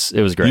it was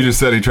great. You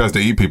just said he tries to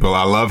eat people.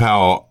 I love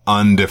how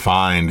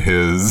undefined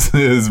his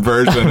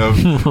version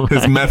of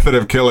his method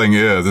of killing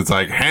is. It's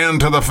like hand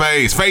to the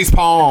face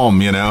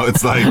palm, you know.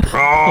 It's like,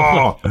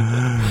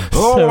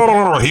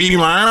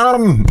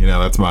 He-Man. You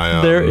know, that's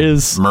my there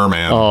is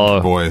merman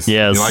voice.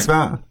 Yes. You like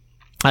that?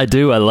 I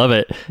do. I love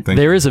it.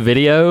 There is a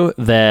video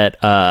that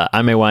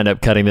I may wind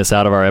up cutting this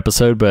out of our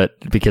episode, but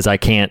because I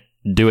can't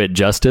do it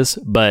justice,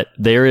 but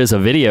there is a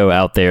video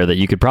out there that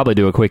you could probably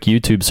do a quick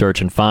YouTube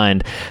search and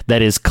find,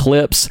 that is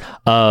clips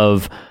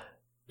of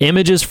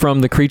images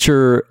from The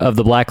Creature of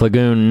the Black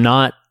Lagoon,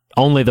 not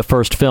only the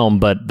first film,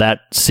 but that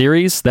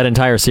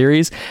entire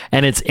series,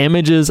 and it's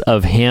images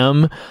of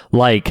him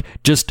like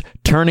just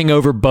turning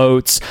over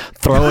boats,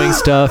 throwing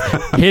stuff,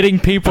 hitting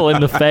people in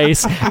the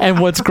face. And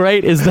what's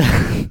great is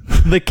that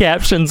the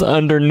captions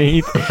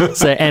underneath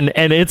say, and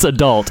it's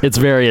adult. It's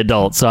very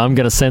adult, so I'm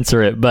going to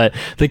censor it. But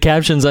the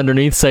captions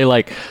underneath say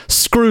like,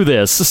 "Screw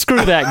this,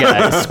 screw that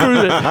guy,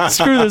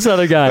 screw this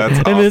other guy,"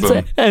 That's and awesome.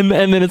 it's and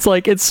then it's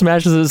like it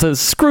smashes it and says,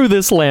 "Screw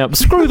this lamp,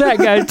 screw that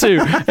guy too,"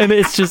 and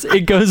it's just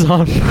it goes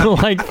on for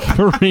like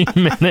 3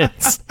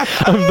 minutes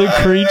of the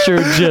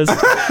creature just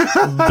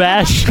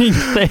bashing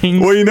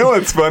things. Well, you know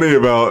what's funny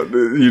about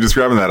you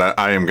describing that?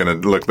 I am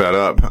going to look that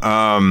up.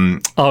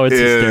 It's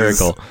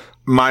hysterical.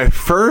 My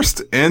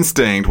first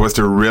instinct was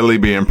to really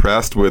be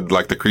impressed with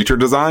like the creature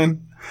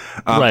design.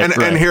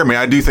 And hear me,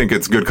 I do think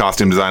it's good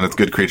costume design. It's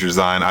good creature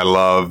design. I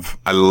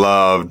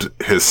loved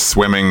his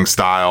swimming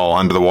style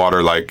under the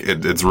water. Like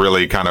it's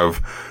really kind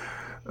of.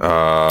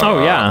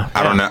 I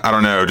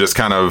don't know. Just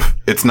kind of,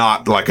 it's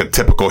not like a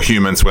typical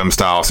human swim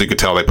style. So you could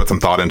tell they put some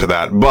thought into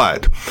that.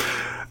 But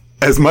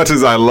as much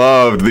as I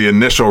loved the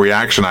initial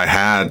reaction I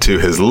had to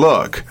his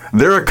look,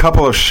 there are a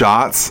couple of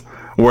shots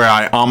where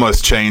I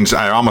almost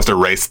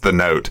erased the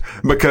note,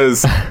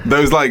 because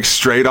those like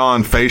straight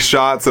on face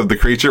shots of the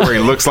creature where he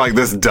looks like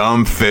this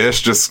dumb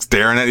fish just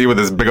staring at you with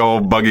his big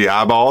old buggy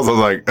eyeballs. I was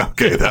like,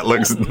 okay, that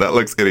looks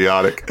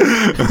idiotic.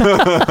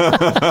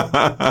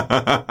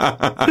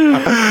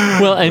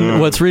 Well, and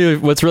what's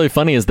really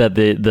funny is that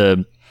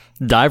the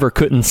diver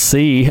couldn't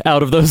see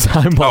out of those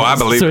eyeballs. Oh, I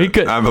believe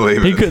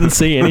it. He couldn't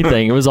see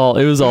anything. It was all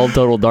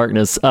total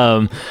darkness.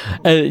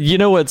 You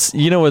know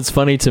what's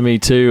funny to me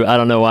too? I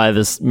don't know why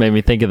this made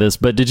me think of this,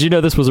 but did you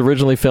know this was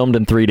originally filmed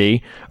in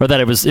 3D, or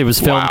that it was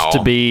filmed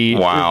to be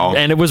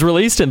and it was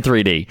released in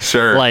 3D?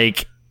 Sure.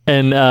 Like,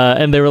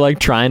 and they were like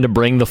trying to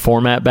bring the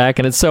format back,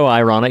 and it's so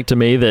ironic to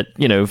me that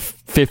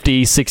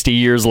 50, 60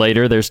 years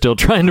later they're still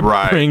trying to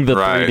bring the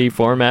 3D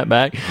format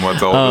back.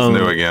 What's old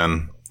is new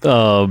again.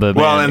 Oh, but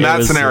well, man, in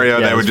that scenario,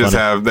 they would just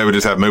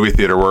have movie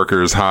theater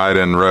workers hide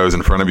in rows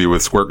in front of you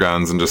with squirt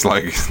guns and just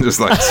like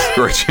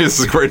squirt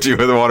you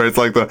with water. It's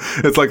like the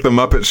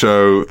Muppet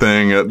Show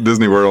thing at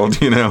Disney World,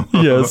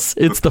 Yes,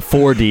 it's the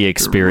 4D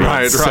experience.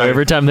 Right. So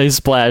every time they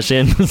splash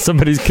in,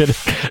 somebody's gonna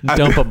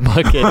dump a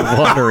bucket of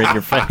water in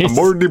your face.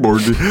 Morty.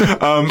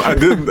 I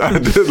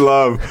did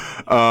love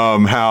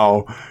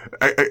how.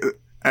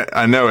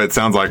 I know it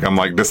sounds like I'm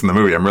like dissing the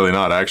movie. I'm really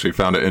not. I actually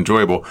found it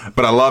enjoyable,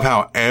 but I love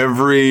how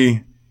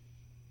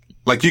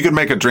you could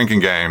make a drinking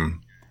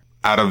game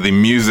out of the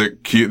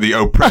music cue, the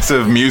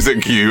oppressive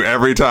music cue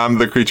every time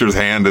the creature's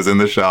hand is in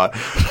the shot.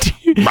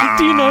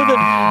 Do you know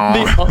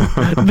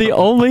that the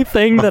only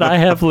thing that I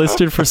have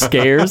listed for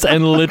scares,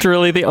 and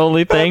literally the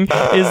only thing,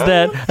 is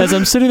that as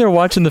I'm sitting there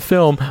watching the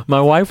film, my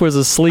wife was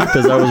asleep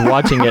as I was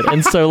watching it,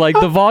 and so like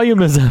the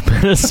volume is up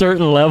at a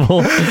certain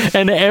level,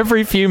 and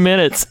every few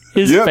minutes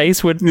his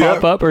face would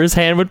pop up or his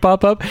hand would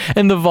pop up,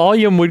 and the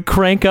volume would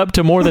crank up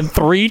to more than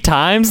 3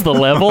 times the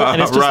level, and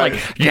it's just like,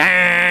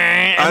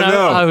 yeah. And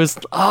I was,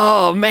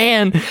 oh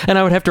man, and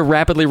I would have to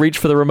rapidly reach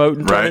for the remote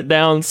and turn it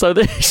down so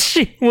that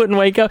she wouldn't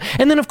wake up.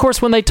 And then of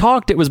course when they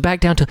talked, it was back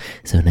down to,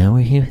 so now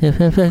we're here.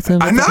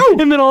 I know.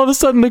 And then all of a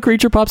sudden the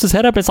creature pops his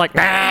head up and it's like,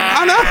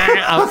 I know.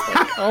 I was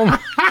like,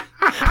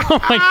 oh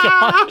my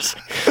gosh.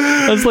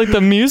 I was like, the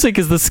music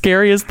is the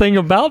scariest thing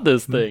about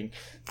this thing.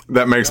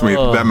 That makes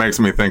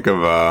me think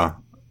of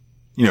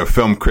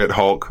Film Crit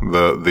Hulk,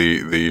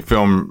 the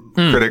film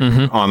critic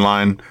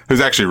online, who's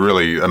actually a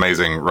really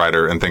amazing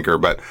writer and thinker,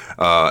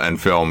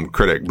 and film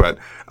critic, but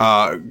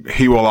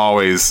he will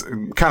always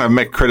kind of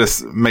make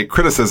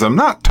criticism,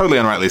 not totally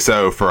unrightly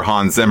so, for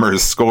Hans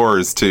Zimmer's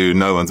scores to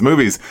Nolan's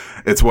movies.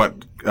 It's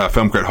what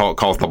Film Crit Hulk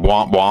calls the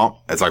womp womp.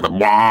 It's like the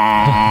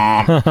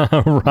womp,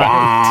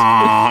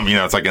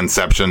 womp. It's like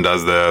Inception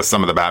does this.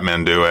 Some of the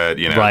Batmen do it.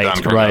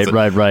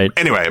 Right.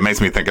 Anyway, it makes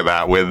me think of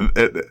that with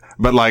it.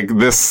 But like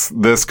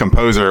this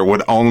composer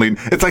would only.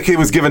 It's like he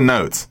was given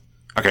notes.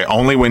 Okay,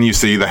 only when you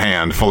see the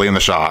hand fully in the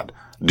shot.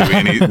 Do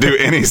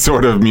any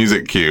sort of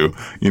music cue,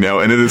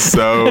 and it is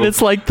so. And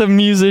it's like the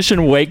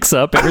musician wakes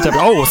up every time.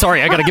 Oh,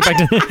 sorry, I gotta get back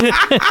to.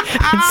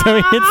 And so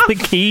he hits the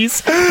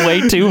keys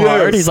way too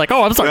hard. He's like,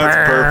 "Oh, I'm sorry."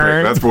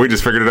 That's perfect. We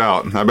just figured it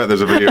out. I bet there's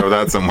a video of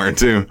that somewhere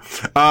too.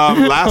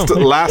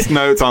 Last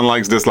notes on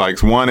likes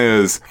dislikes. One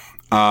is,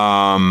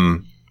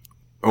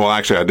 well,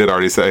 actually, I did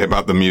already say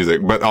about the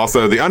music, but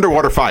also the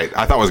underwater fight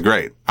I thought was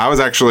great. I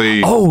was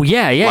actually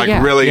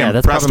really impressed.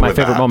 That's probably my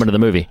favorite moment of the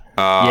movie.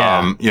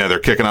 They're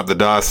kicking up the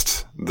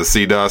dust, the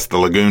sea dust, the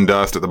lagoon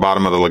dust at the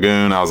bottom of the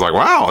lagoon. I was like,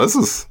 wow,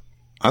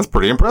 that's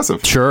pretty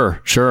impressive.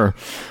 Sure.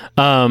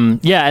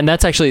 And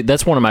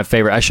that's one of my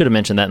favorite. I should have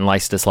mentioned that in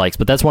likes dislikes,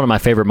 but that's one of my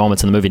favorite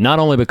moments in the movie. Not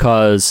only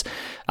because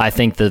I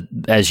think that,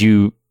 as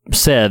you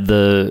said,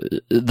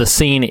 the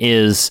scene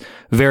is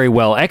very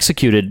well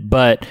executed,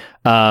 but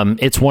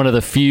it's one of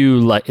the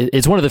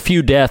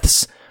few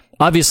deaths.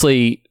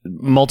 Obviously,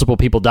 multiple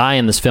people die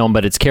in this film,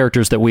 but it's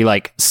characters that we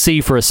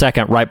see for a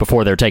second right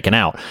before they're taken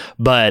out.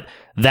 But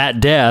that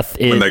death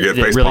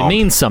really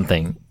means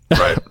something.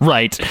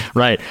 Right.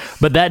 right.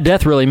 But that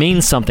death really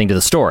means something to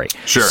the story.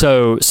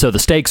 Sure. So the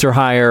stakes are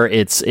higher.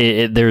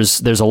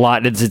 There's a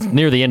lot. It's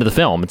near the end of the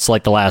film. It's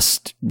like the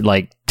last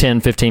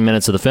 10, 15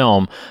 minutes of the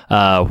film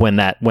when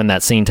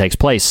that scene takes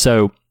place.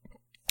 So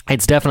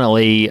it's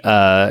definitely,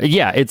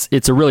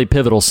 it's a really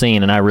pivotal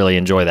scene, and I really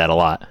enjoy that a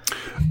lot.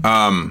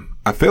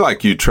 I feel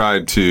like you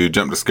tried to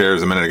jump to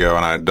scares a minute ago,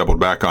 and I doubled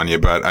back on you,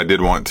 but I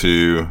did want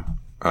to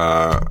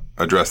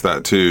address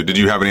that too. Did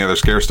you have any other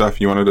scare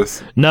stuff you wanted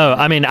us? No,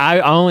 I mean,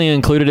 I only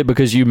included it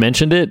because you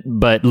mentioned it,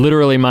 but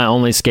literally my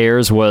only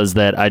scares was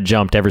that I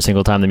jumped every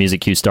single time the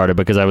music cue started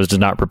because I was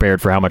just not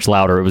prepared for how much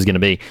louder it was going to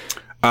be.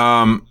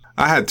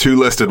 I had two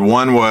listed.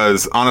 One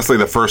was honestly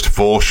the first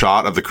full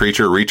shot of the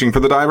creature reaching for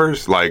the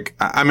divers. Like,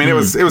 I mean, it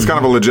was kind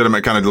of a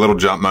legitimate kind of little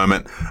jump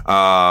moment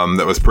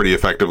that was pretty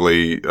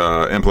effectively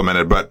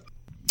implemented. But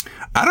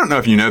I don't know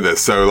if you know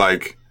this. So,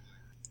 like,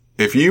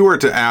 if you were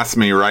to ask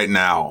me right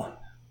now,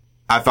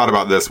 I thought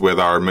about this with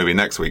our movie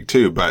next week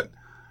too. But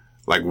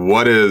like,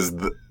 what is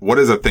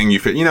a thing you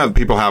feel? You know,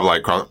 people have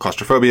like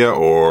claustrophobia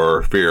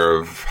or fear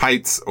of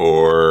heights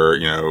or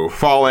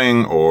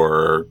falling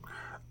or.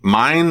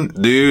 Mine,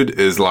 dude,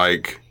 is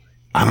like,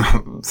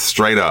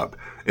 straight up,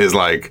 is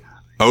like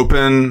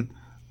open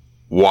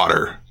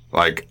water.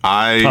 Like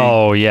I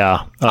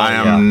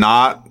am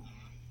not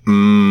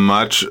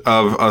much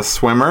of a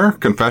swimmer,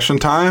 confession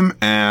time.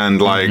 And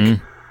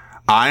like,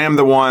 I am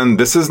the one,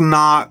 this is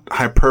not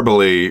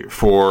hyperbole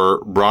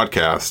for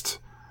broadcast.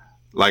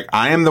 Like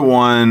I am the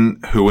one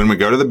who, when we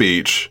go to the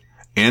beach,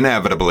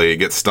 inevitably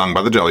gets stung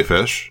by the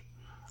jellyfish.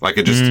 Like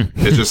it's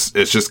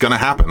just going to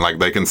happen. Like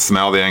they can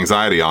smell the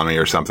anxiety on me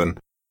or something.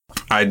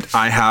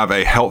 I have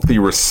a healthy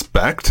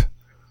respect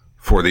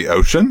for the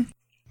ocean.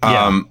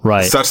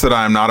 Right. Such that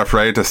I'm not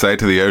afraid to say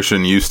to the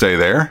ocean, you stay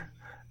there.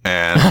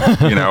 And,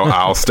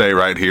 I'll stay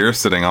right here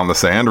sitting on the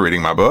sand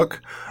reading my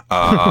book.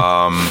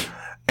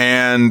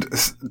 And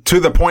to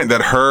the point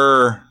that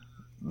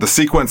the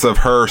sequence of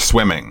her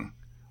swimming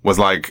was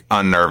like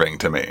unnerving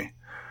to me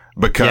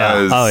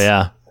because. Yeah. Oh,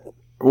 yeah.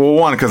 Well,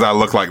 one, because I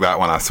look like that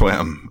when I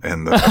swim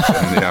in the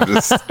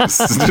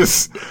ocean.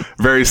 Just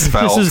very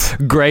svelte. This is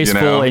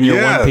graceful in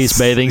your one-piece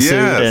bathing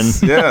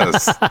suit.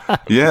 Yes,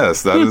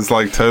 that is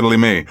like totally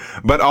me.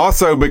 But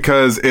also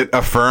because it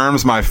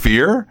affirms my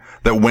fear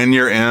that when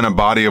you're in a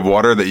body of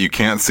water that you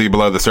can't see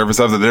below the surface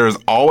of, that there is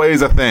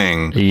always a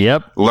thing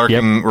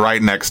lurking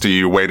right next to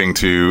you, waiting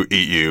to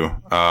eat you.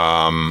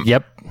 And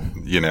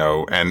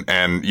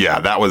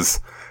that was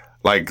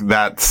like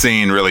that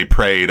scene really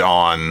preyed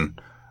on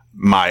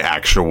my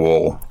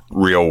actual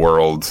real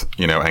world,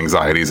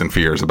 anxieties and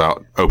fears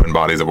about open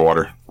bodies of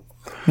water.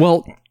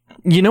 Well,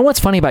 you know what's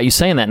funny about you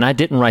saying that, and I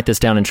didn't write this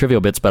down in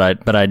Trivial Bits,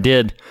 but I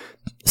did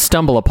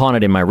stumble upon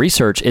it in my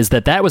research, is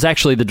that was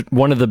actually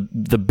one of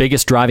the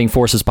biggest driving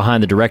forces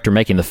behind the director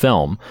making the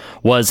film.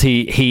 Was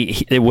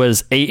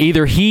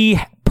either he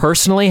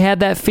personally had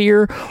that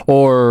fear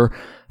or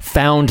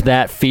found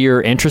that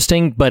fear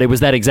interesting, but it was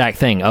that exact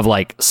thing of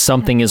like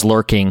something is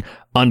lurking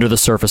under the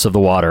surface of the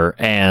water,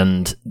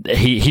 and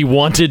he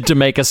wanted to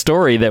make a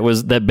story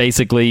that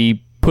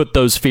basically put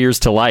those fears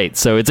to light.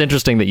 So it's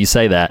interesting that you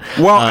say that.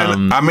 Well,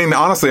 and, I mean,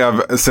 honestly,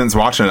 since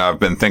watching it, I've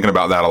been thinking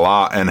about that a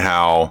lot, and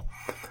how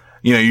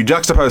you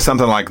juxtapose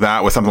something like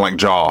that with something like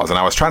Jaws, and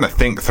I was trying to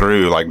think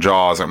through like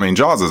Jaws. I mean,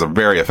 Jaws is a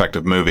very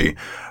effective movie.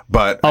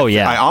 But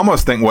I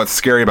almost think what's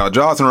scary about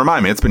Jaws, and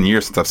remind me, it's been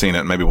years since I've seen it,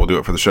 and maybe we'll do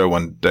it for the show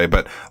one day,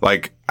 but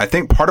like, I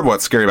think part of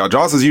what's scary about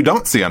Jaws is you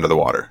don't see under the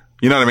water.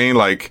 You know what I mean?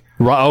 Like,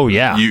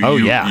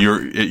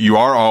 you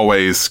are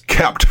always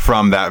kept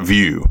from that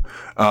view,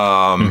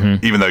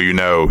 even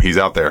though he's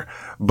out there.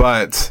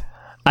 But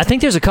I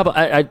think there's a couple.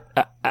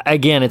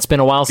 Again, it's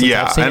been a while since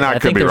I've seen it. I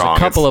think there's a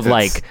couple of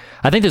I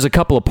think there's a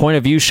couple of point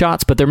of view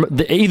shots, but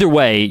either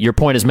way, your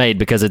point is made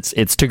because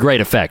it's to great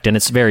effect, and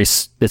it's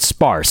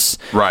sparse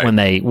when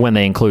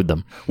they include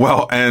them.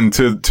 Well, and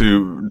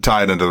to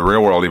tie it into the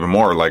real world even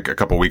more, like a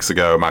couple weeks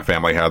ago, my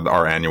family had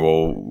our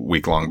annual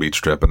week-long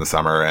beach trip in the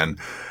summer, and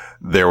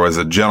there was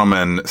a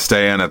gentleman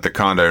staying at the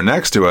condo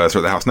next to us,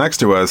 or the house next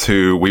to us,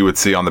 who we would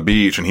see on the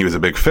beach, and he was a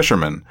big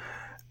fisherman.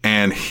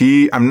 And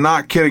I'm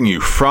not kidding you,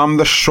 from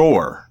the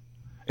shore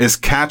is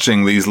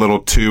catching these little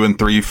 2 and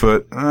 3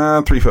 foot,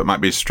 3 foot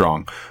might be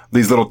strong,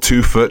 these little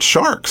 2 foot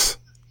sharks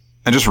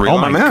and just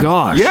reeling them in. Oh my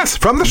gosh. Yes,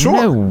 from the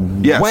shore. No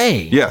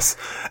way. Yes.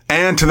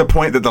 And to the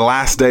point that the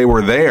last day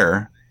we're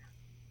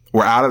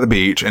out at the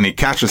beach, and he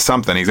catches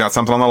something. He's got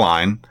something on the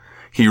line.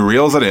 He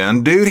reels it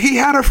in. Dude, he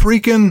had a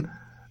freaking,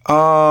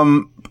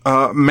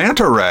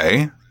 manta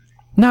ray.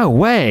 No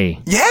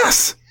way.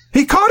 Yes.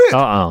 He caught it.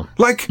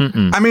 Like,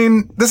 I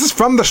mean, this is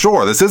from the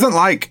shore. This isn't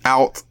like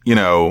out,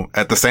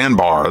 at the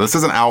sandbar. This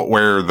isn't out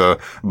where the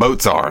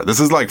boats are. This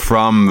is like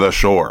from the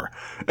shore.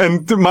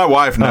 And my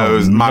wife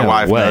knows,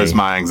 knows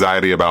my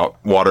anxiety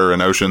about water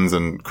and oceans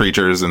and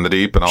creatures in the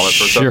deep and all that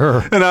sort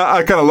of stuff. And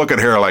I kind of look at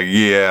her like,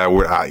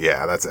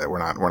 that's it.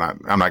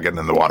 I'm not getting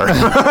in the water.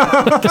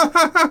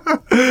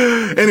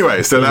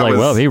 Anyway, so that was,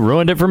 well, he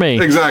ruined it for me.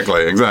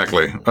 Exactly.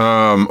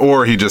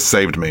 Or he just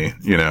saved me,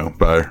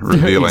 by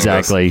revealing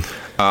this.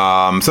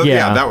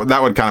 That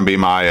would kind of be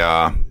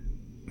my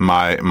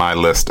my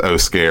list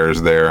of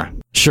scares there.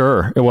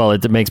 Sure. Well,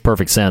 it makes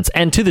perfect sense.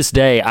 And to this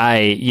day,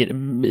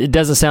 it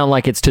doesn't sound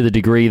like it's to the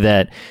degree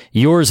that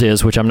yours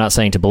is, which I'm not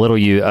saying to belittle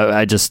you.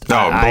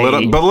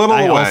 Belittle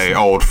away,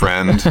 old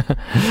friend.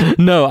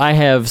 No, I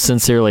have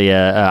sincerely,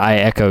 I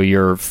echo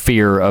your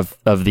fear of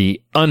the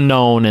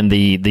unknown and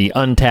the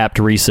untapped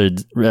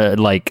research,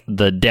 like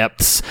the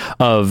depths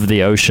of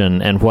the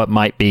ocean and what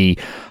might be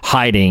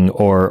hiding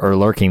or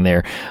lurking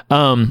there.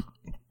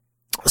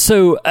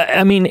 So,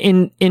 I mean,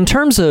 in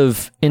terms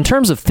of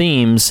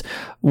themes,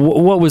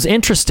 what was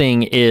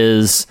interesting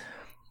is,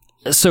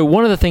 so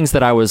one of the things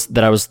that I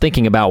was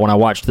thinking about when I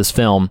watched this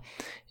film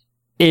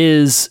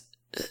is,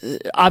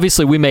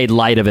 obviously we made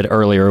light of it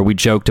earlier. We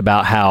joked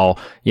about how,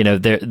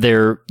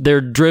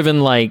 they're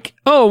driven like,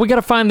 oh, we got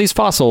to find these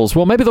fossils.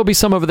 Well, maybe there'll be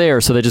some over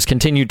there. So they just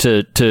continue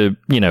to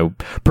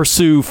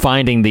pursue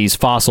finding these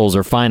fossils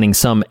or finding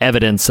some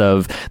evidence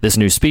of this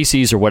new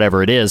species or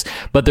whatever it is.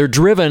 But they're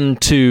driven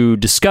to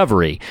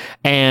discovery.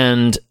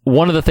 And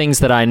one of the things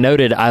that I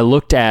noted, I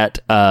looked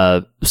back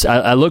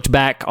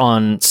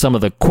on some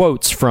of the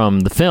quotes from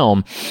the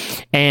film,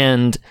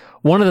 and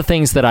one of the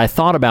things that I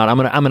thought about, I'm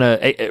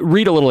gonna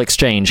read a little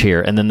exchange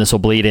here, and then this will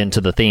bleed into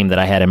the theme that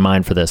I had in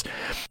mind for this.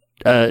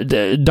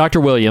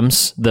 Dr.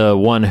 Williams, the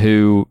one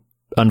who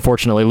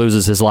unfortunately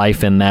loses his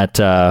life in that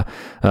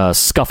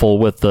scuffle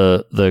with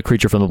the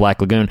creature from the Black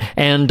Lagoon,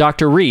 and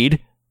Dr. Reed,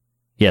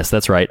 yes,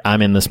 that's right,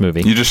 I'm in this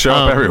movie. You just show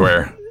up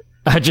everywhere.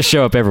 I just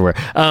show up everywhere.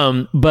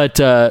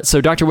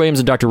 So Dr. Williams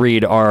and Dr.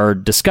 Reed are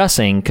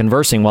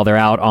conversing while they're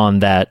out on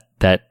that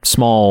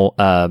small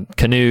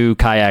canoe,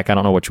 kayak, I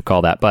don't know what you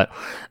call that, but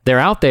they're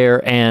out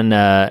there,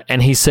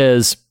 and he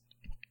says,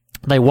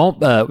 they won't,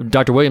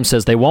 Dr. Williams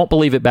says, they won't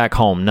believe it back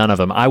home, none of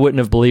them. I wouldn't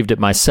have believed it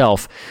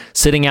myself,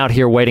 sitting out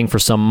here waiting for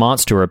some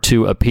monster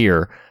to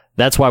appear.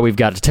 That's why we've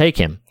got to take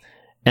him.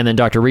 And then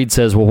Dr. Reed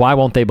says, well, why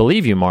won't they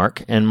believe you,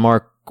 Mark? And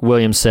Mark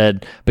Williams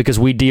said, because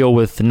we deal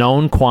with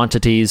known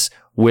quantities,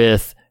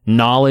 with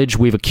knowledge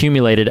we've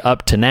accumulated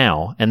up to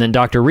now. And then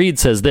Dr. Reed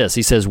says this.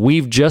 He says,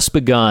 we've just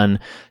begun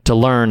to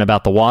learn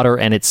about the water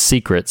and its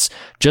secrets,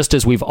 just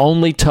as we've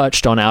only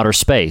touched on outer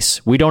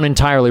space. We don't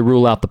entirely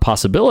rule out the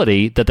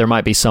possibility that there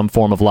might be some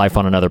form of life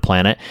on another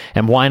planet,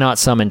 and why not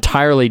some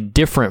entirely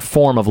different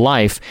form of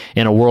life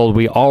in a world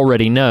we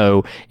already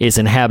know is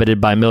inhabited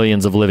by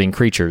millions of living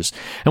creatures.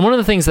 And one of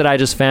the things that I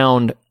just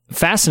found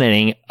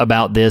fascinating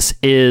about this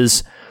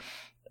is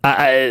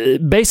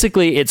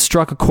basically it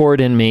struck a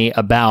chord in me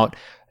about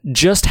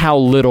just how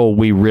little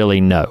we really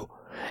know.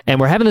 And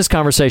we're having this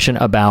conversation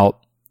about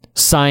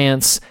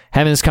science,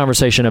 having this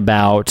conversation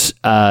about,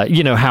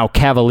 how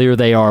cavalier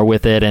they are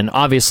with it. And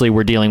obviously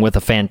we're dealing with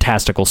a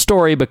fantastical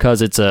story because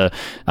there's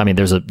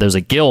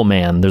a gill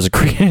man. There's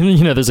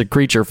a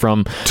creature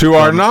from... To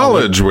our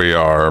knowledge we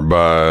are,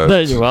 but...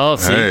 Well,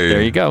 see, hey.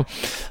 There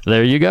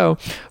you go.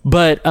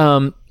 But,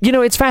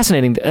 it's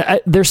fascinating.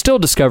 They're still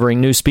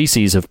discovering new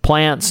species of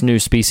plants, new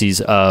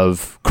species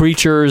of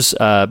creatures,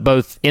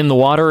 both in the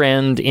water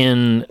and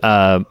in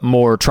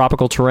more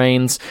tropical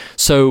terrains.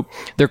 So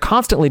they're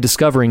constantly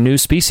discovering new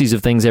species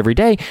of things every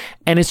day.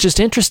 And it's just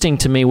interesting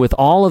to me, with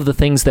all of the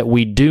things that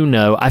we do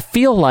know, I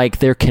feel like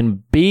there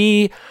can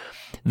be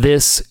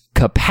this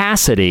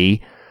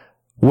capacity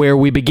where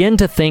we begin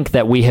to think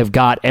that we have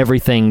got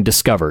everything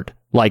discovered,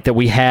 like that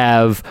we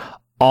have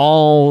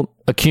all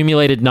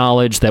accumulated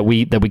knowledge, that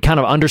we kind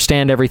of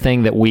understand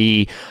everything, that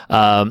we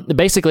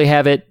basically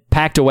have it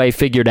packed away,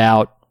 figured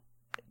out,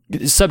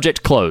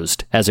 subject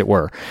closed, as it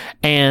were.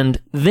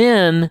 And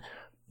then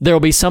there'll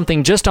be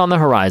something just on the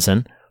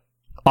horizon,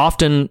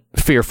 often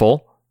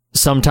fearful,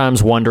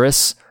 sometimes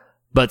wondrous,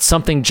 but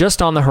something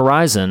just on the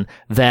horizon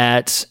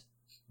that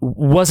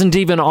wasn't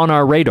even on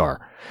our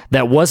radar,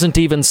 that wasn't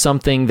even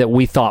something that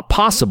we thought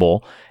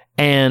possible.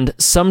 And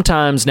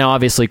sometimes, now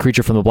obviously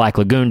Creature from the Black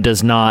Lagoon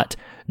does not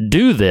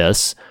do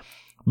this,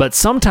 but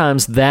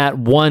sometimes that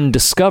one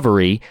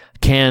discovery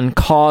can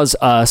cause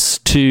us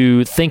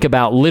to think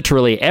about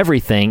literally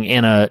everything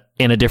in a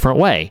different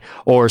way,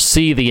 or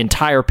see the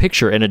entire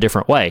picture in a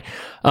different way.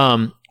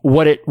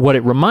 What it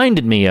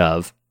reminded me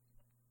of,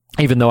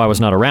 even though I was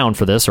not around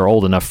for this or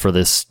old enough for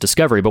this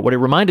discovery, but what it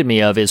reminded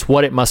me of is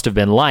what it must have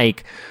been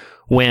like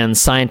when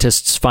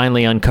scientists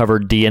finally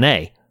uncovered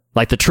DNA.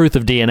 Like the truth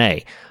of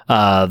DNA,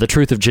 the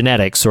truth of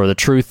genetics, or the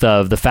truth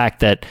of the fact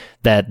that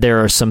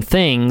there are some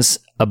things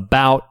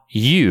about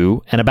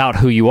you and about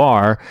who you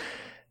are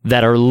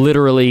that are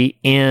literally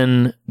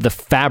in the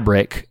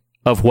fabric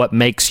of what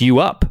makes you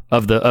up,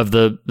 of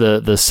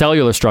the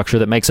cellular structure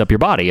that makes up your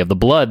body, of the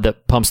blood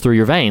that pumps through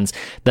your veins,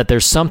 that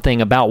there's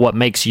something about what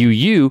makes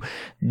you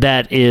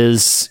that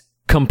is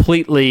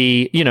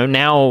completely,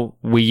 now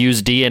we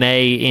use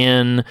DNA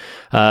in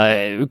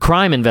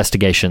crime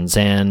investigations,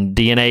 and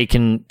DNA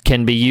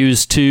can be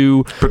used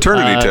to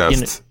paternity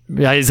tests.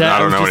 I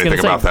don't know anything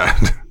about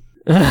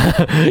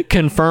that.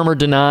 Confirm or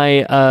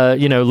deny,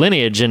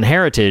 lineage and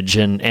heritage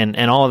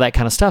and all of that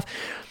kind of stuff.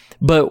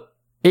 But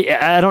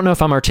I don't know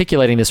if I'm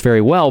articulating this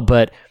very well,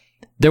 but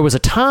there was a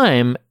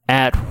time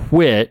at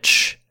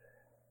which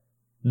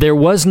there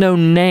was no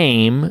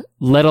name,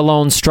 let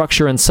alone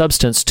structure and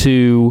substance,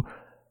 to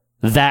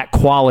that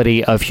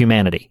quality of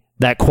humanity,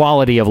 that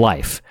quality of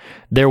life.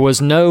 There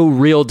was no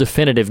real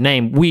definitive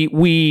name.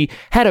 We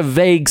had a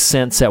vague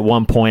sense at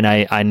one point.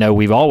 I know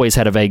we've always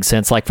had a vague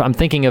sense. Like, I'm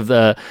thinking of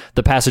the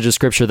passage of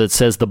scripture that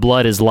says the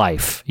blood is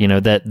life. You know,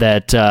 that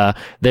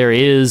there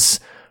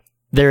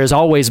has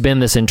always been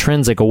this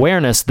intrinsic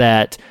awareness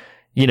that,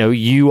 you know,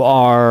 you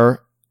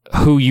are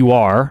who you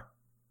are.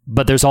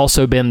 But there's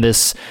also been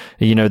this,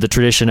 you know, the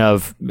tradition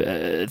of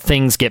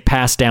things get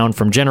passed down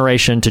from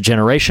generation to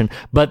generation,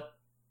 but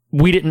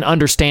we didn't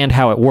understand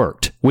how it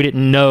worked. We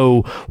didn't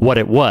know what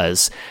it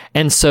was.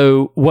 And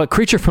so what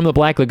Creature from the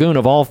Black Lagoon,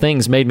 of all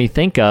things, made me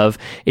think of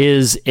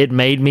is it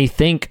made me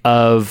think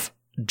of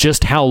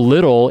just how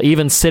little,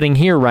 even sitting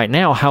here right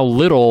now, how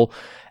little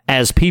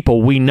as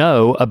people we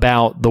know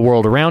about the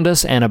world around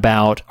us and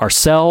about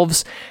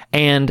ourselves.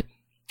 And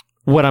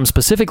what I'm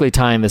specifically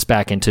tying this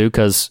back into,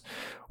 because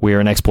we are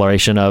an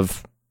exploration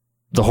of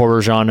the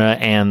horror genre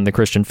and the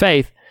Christian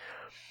faith,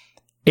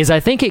 is I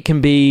think it can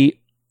be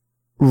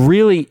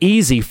really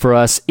easy for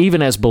us,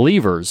 even as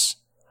believers,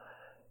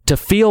 to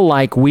feel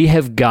like we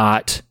have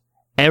got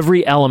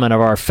every element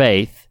of our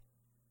faith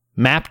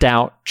mapped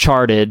out,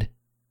 charted,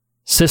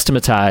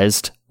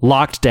 systematized,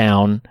 locked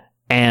down,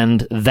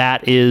 and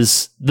that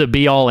is the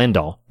be-all,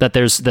 end-all. That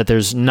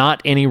there's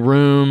not any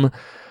room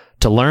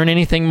to learn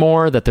anything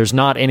more, that there's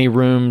not any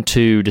room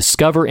to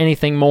discover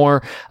anything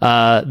more,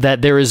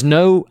 that there is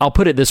no, I'll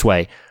put it this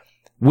way,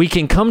 we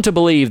can come to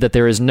believe that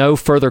there is no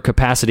further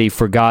capacity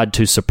for God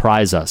to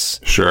surprise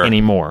us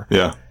anymore.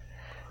 Yeah.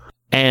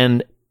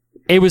 And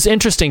it was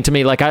interesting to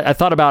me, like I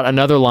thought about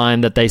another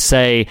line that they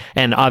say,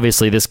 and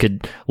obviously this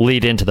could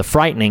lead into the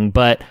frightening,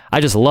 but I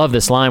just love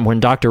this line when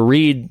Dr.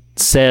 Reed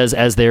says,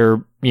 as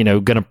they're, you know,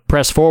 going to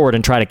press forward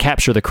and try to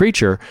capture the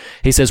creature,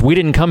 he says, "We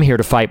didn't come here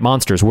to fight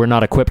monsters. We're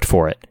not equipped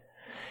for it."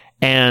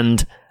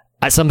 And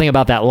something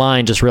about that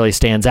line just really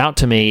stands out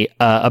to me,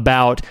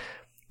 about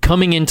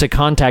coming into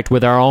contact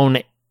with our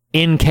own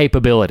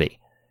incapability,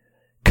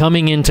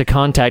 coming into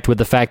contact with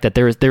the fact that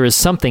there is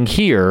something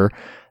here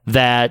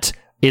that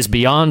is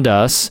beyond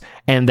us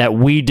and that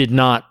we did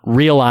not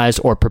realize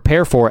or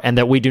prepare for and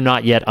that we do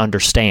not yet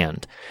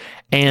understand.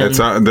 And it's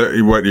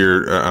what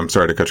you're, I'm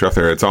sorry to cut you off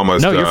there. It's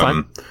almost, no, you're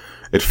fine.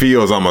 It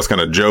feels almost kind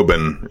of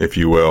Jobin, if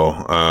you will.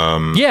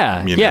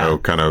 You know,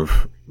 kind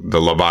of the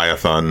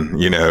Leviathan,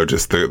 you know,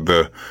 just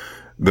the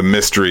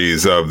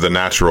mysteries of the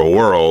natural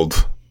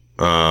world.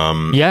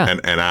 And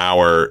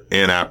our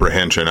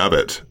inapprehension of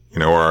it, you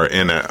know, or our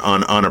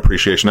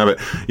unappreciation of it.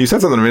 You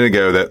said something a minute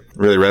ago that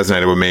really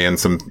resonated with me,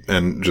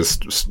 and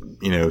just,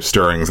 you know,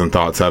 stirrings and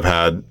thoughts I've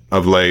had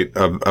of late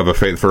of a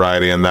faith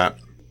variety, and that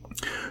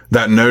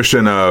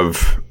notion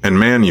of, and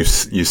man, you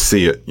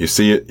see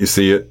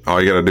it.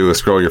 All you got to do is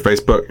scroll your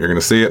Facebook, you're going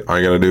to see it. All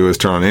you got to do is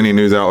turn on any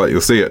news outlet,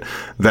 you'll see it.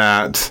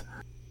 That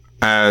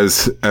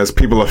as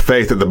people of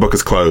faith, that the book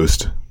is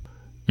closed.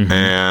 Mm-hmm.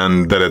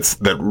 And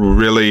that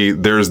really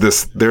there's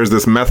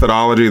this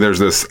methodology, there's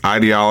this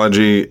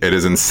ideology. It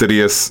is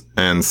insidious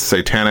and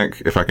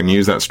satanic, if I can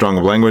use that strong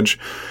of language,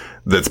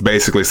 that's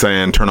basically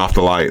saying turn off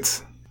the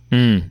lights.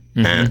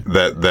 Mm-hmm. And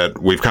that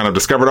we've kind of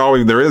discovered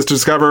all there is to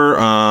discover.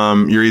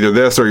 You're either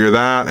this or you're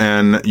that,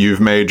 and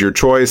you've made your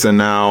choice, and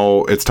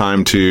now it's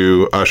time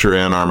to usher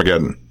in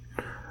Armageddon.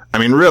 I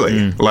mean,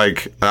 really,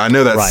 like, I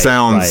know that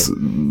sounds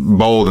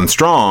bold and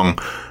strong,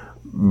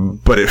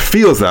 but it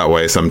feels that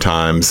way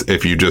sometimes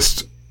if you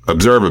just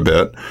observe a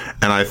bit.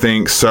 And I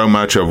think so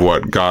much of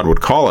what God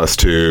would call us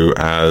to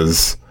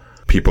as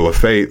people of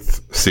faith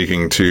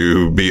seeking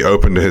to be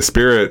open to his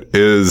spirit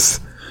is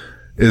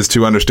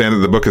to understand that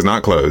the book is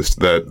not closed,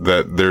 that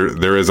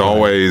there is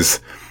always,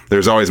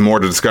 there's always more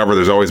to discover.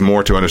 There's always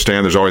more to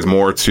understand. There's always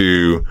more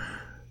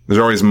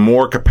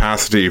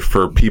capacity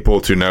for people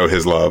to know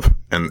his love,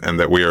 and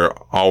that we are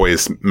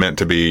always meant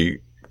to be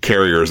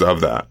carriers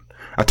of that.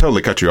 I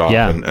totally cut you off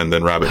and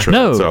then rabbit trailed.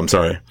 No, so I'm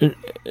sorry.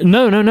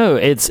 No.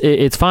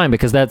 It's fine,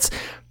 because that's,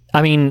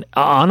 I mean,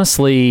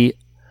 honestly,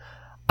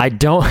 I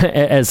don't,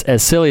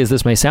 as silly as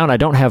this may sound, I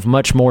don't have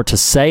much more to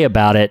say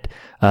about it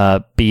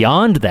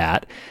beyond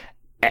that.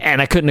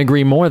 And I couldn't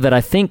agree more that I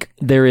think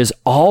there is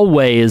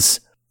always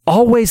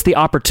the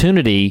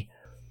opportunity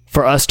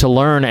for us to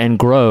learn and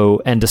grow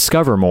and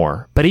discover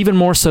more. But even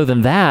more so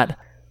than that,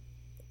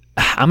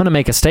 I'm going to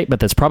make a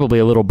statement that's probably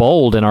a little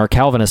bold, and our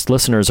Calvinist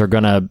listeners are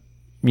going to,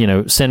 you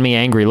know, send me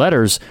angry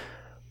letters,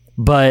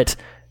 but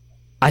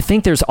I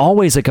think there's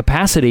always a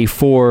capacity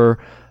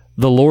for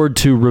the Lord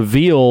to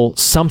reveal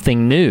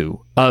something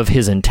new of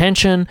his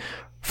intention,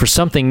 for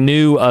something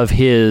new of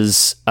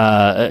his,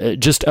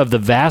 just of the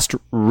vast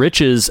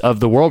riches of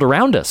the world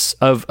around us,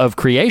 of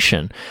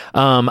creation.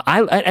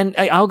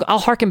 I'll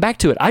harken back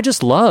to it. I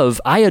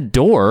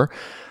adore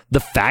the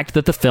fact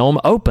that the film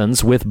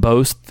opens with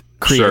both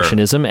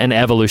creationism and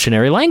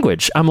evolutionary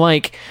language. I'm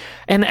like,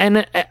 and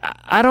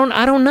I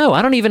don't know.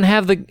 I don't even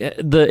have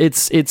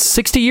it's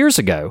 60 years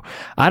ago.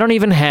 I don't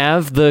even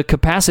have the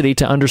capacity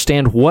to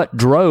understand what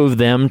drove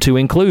them to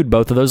include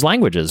both of those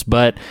languages.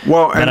 But it's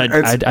I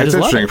just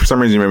interesting. love it. For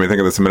some reason, you made me think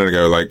of this a minute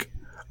ago. Like,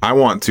 I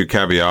want to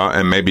caveat,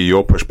 and maybe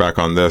you'll push back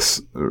on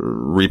this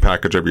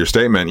repackage of your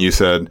statement. You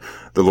said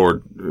the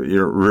Lord,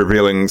 you're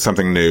revealing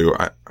something new.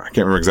 I can't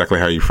remember exactly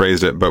how you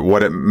phrased it, but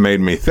what it made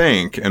me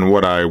think, and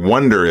what I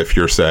wonder if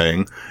you're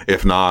saying,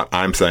 if not,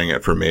 I'm saying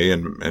it for me,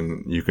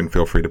 and you can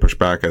feel free to push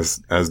back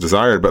as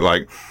desired. But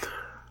like,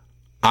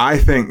 I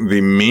think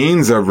the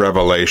means of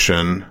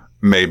revelation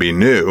may be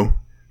new,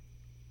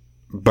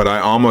 but I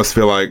almost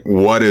feel like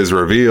what is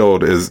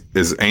revealed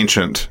is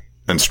ancient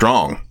and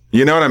strong.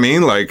 You know what I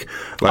mean? Like,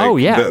 oh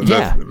yeah,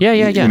 yeah.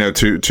 You know,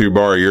 to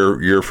borrow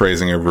your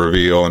phrasing of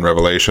reveal and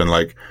revelation,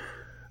 like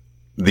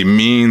the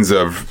means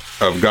of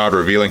God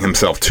revealing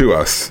himself to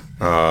us.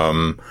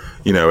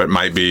 You know, it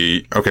might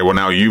be, okay, well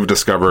now you've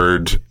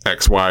discovered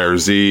X, Y, or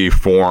Z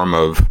form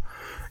of,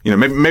 you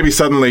know, maybe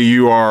suddenly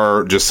you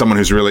are just someone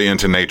who's really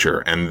into nature,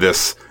 and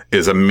this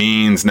is a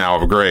means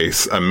now of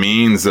grace, a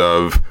means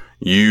of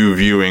you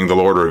viewing the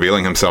Lord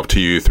revealing himself to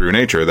you through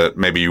nature that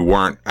maybe you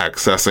weren't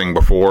accessing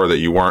before, that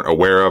you weren't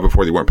aware of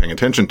before, that you weren't paying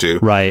attention to.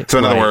 Right. So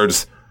in other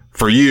words,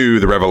 for you,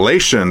 the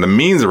revelation, the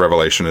means of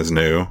revelation is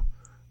new,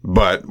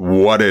 but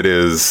what it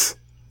is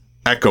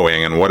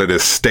echoing and what it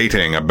is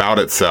stating about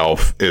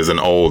itself is an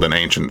old and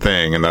ancient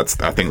thing. And I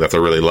think that's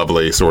a really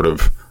lovely sort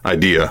of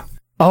idea.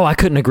 Oh, I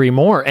couldn't agree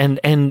more. And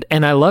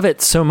I love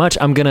it so much.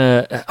 I'm going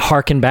to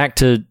harken back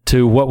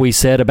to what we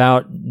said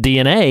about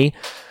DNA.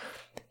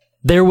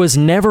 There was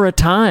never a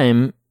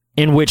time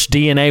in which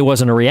DNA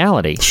wasn't a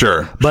reality.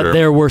 Sure. But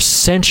there were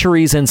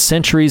centuries and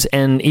centuries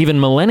and even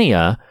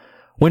millennia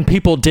when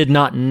people did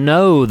not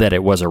know that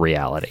it was a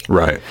reality.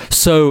 Right.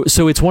 So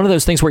it's one of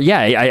those things where,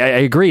 I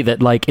agree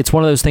that like it's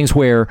one of those things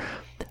where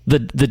the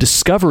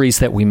discoveries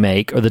that we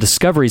make, or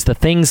the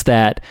things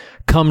that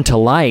come to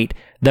light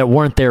that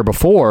weren't there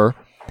before.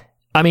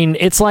 I mean,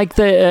 it's like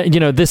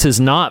this is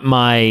not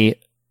my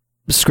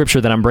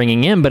scripture that I'm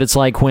bringing in, but it's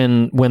like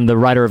when the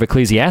writer of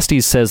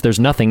Ecclesiastes says there's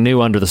nothing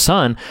new under the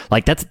sun,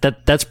 like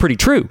that's pretty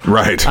true.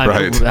 Right.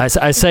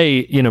 I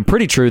say,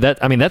 pretty true.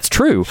 That's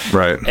true.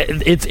 Right.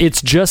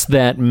 It's just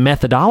that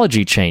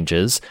methodology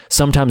changes,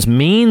 sometimes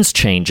means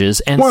changes,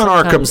 and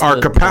sometimes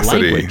our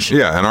capacity,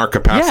 and our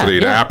capacity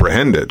to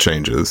apprehend it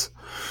changes.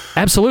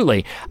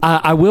 Absolutely.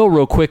 I will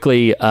real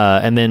quickly,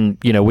 and then,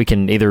 we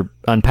can either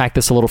unpack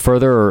this a little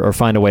further or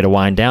find a way to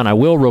wind down. I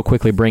will real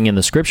quickly bring in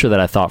the scripture that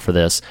I thought for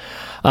this.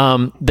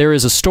 There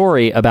is a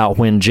story about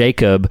when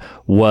Jacob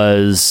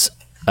was,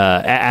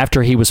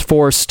 after he was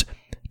forced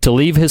to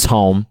leave his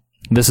home.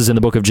 This is in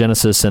the book of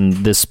Genesis, and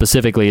this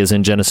specifically is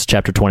in Genesis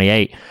chapter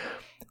 28.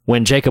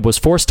 When Jacob was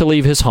forced to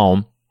leave his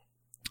home,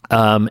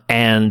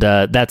 and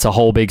that's a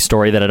whole big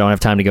story that I don't have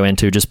time to go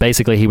into. Just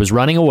basically, he was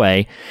running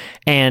away,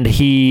 and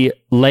he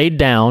laid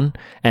down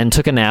and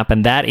took a nap,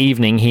 and that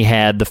evening he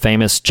had the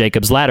famous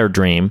Jacob's Ladder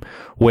dream,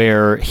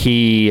 where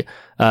he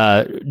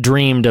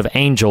dreamed of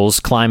angels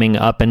climbing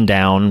up and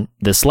down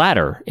this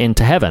ladder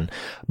into heaven.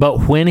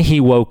 But when he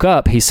woke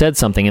up, he said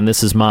something, and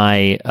this is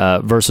my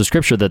verse of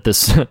scripture that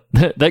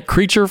that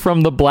creature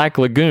from the Black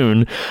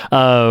Lagoon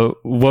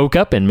woke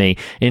up in me.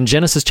 In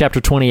Genesis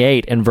chapter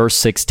 28 and verse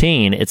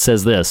 16, it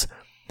says this: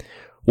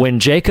 "When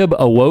Jacob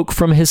awoke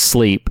from his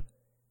sleep,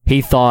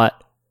 he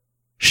thought,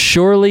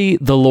 'Surely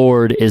the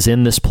Lord is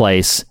in this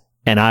place,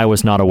 and I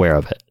was not aware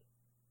of it.'"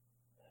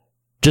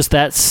 Just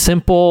that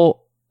simple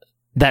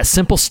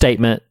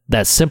statement,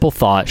 that simple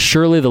thought,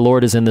 "Surely the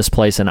Lord is in this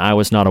place and I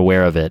was not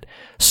aware of it,"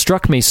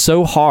 struck me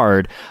so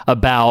hard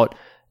about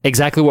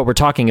exactly what we're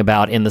talking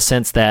about, in the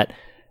sense that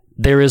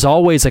there is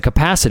always a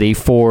capacity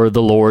for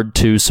the Lord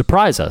to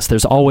surprise us.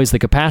 There's always the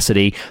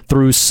capacity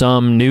through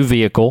some new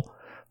vehicle,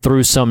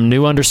 through some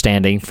new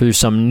understanding, through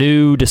some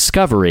new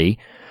discovery,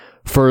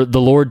 for the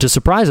Lord to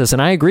surprise us.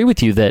 And I agree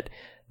with you that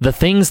the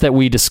things that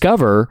we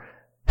discover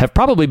have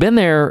probably been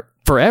there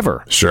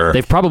forever. Sure.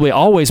 They've probably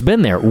always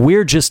been there.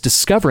 We're just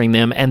discovering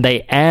them, and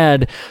they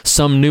add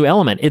some new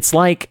element. It's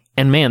like,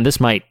 and man, this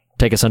might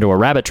take us onto a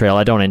rabbit trail.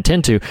 I don't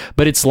intend to,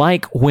 but it's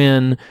like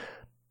when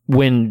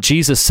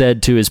Jesus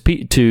said to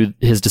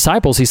his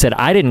disciples, he said,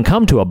 "I didn't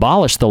come to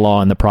abolish the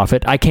law and the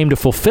prophet. I came to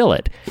fulfill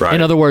it." Right.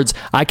 In other words,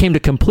 I came to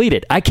complete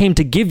it. I came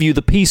to give you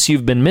the piece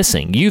you've been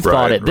missing. You've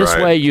thought it this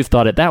way. You've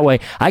thought it that way.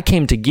 I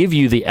came to give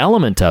you the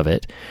element of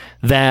it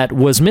that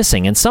was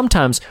missing. And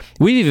sometimes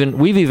we've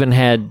even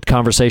had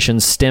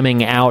conversations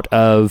stemming out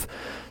of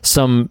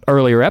some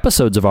earlier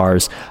episodes of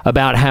ours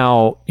about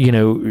how,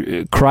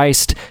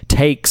 Christ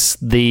takes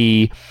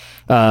the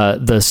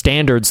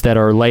standards that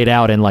are laid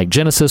out in like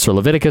Genesis or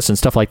Leviticus and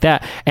stuff like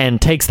that, and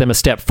takes them a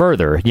step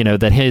further.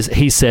 That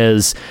he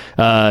says,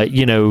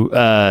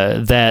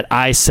 that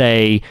I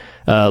say,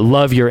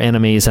 love your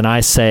enemies, and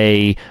I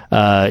say,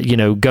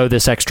 go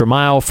this extra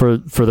mile for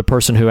the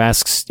person who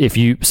asks. If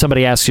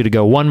somebody asks you to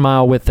go 1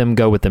 mile with them,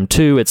 go with them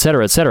 2, et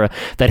cetera, et cetera.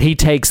 That he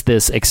takes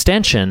this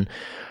extension.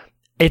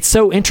 It's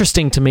so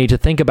interesting to me to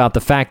think about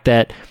the fact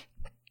that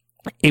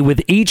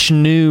with each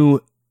new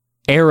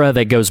era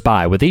that goes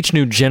by, with each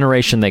new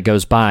generation that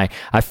goes by,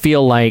 I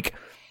feel like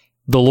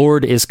the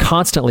Lord is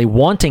constantly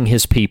wanting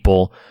his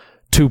people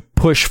to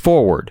push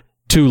forward,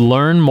 to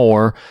learn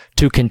more,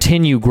 to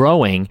continue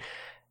growing.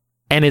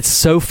 And it's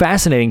so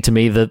fascinating to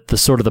me that the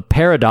sort of the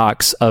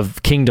paradox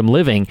of kingdom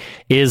living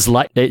is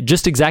like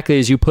just exactly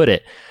as you put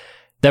it,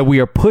 that we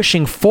are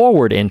pushing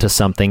forward into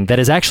something that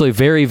is actually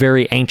very,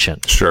 very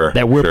ancient. Sure.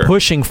 That we're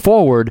pushing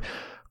forward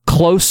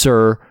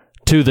closer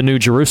to the New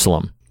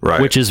Jerusalem,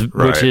 right? Which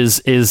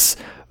is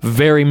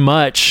very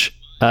much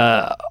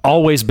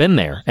always been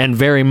there, and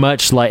very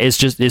much like it's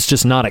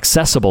just not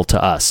accessible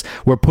to us.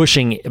 We're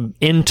pushing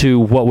into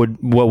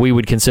what we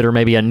would consider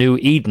maybe a new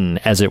Eden,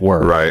 as it were.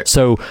 Right.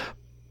 So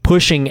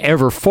pushing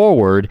ever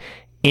forward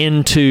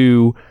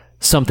into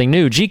something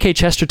new. G.K.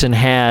 Chesterton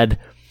had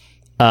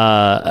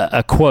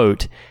a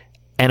quote,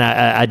 and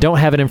I don't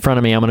have it in front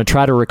of me. I'm going to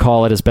try to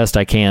recall it as best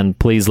I can.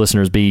 Please,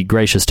 listeners, be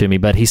gracious to me.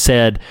 But he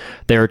said,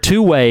 there are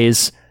two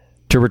ways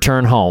to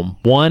return home.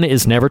 One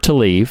is never to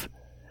leave.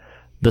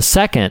 The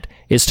second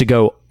is to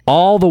go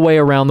all the way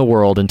around the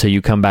world until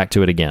you come back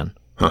to it again.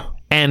 Huh.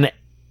 And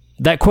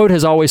that quote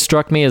has always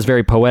struck me as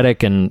very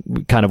poetic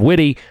and kind of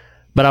witty,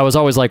 but I was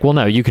always like, well,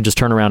 no, you can just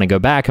turn around and go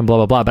back and blah,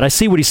 blah, blah. But I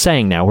see what he's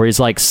saying now, where he's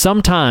like,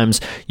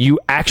 sometimes you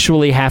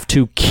actually have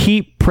to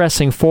keep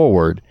pressing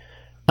forward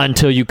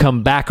until you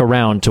come back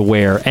around to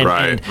where,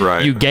 and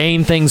you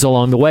gain things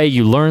along the way,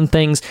 you learn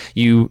things,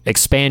 you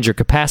expand your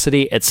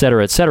capacity, et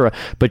cetera,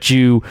 but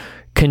you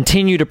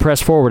continue to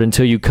press forward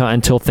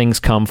until things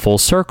come full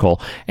circle.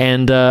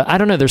 And I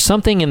don't know, there's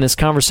something in this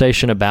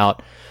conversation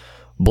about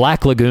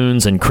black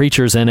lagoons and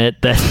creatures in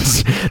it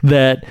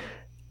that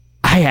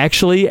I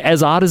actually,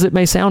 as odd as it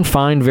may sound,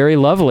 find very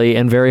lovely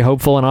and very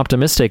hopeful and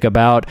optimistic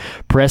about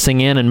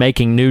pressing in and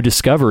making new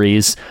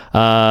discoveries.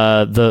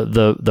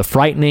 The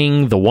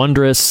frightening, the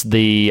wondrous,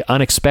 the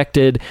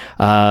unexpected.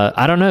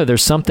 I don't know.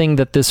 There's something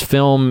that this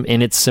film,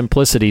 in its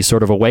simplicity,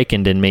 sort of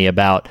awakened in me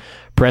about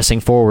pressing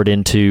forward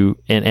into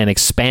and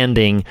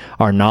expanding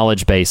our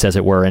knowledge base, as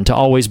it were, and to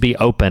always be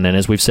open, and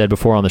as we've said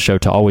before on the show,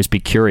 to always be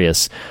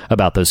curious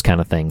about those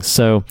kind of things.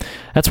 So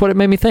that's what it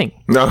made me think.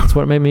 No. That's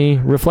what it made me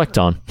reflect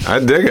on. I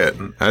dig it.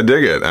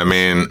 I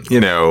mean,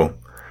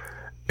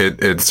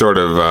 it sort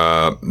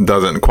of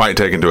doesn't quite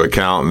take into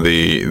account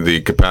the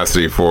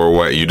capacity for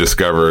what you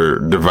discover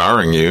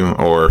devouring you,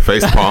 or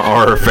face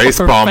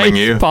palming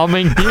you,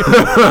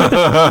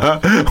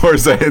 or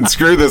saying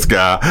screw this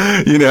guy,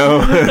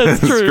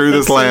 screw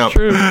this lamp,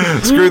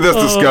 screw this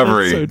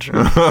discovery. That's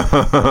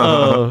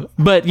so true.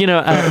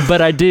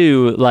 But I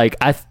do like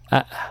I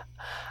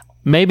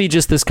maybe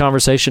just this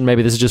conversation,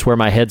 maybe this is just where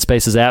my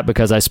headspace is at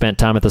because I spent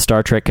time at the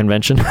Star Trek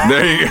convention.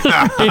 There you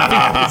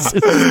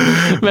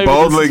go.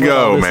 Boldly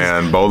go,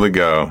 man. Boldly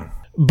go.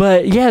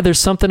 But yeah, there's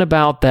something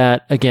about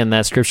that, again,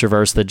 that scripture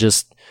verse that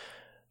just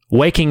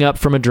waking up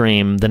from a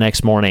dream the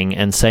next morning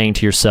and saying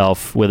to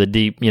yourself with a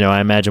deep, I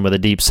imagine with a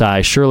deep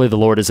sigh, surely the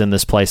Lord is in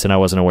this place and I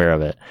wasn't aware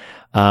of it.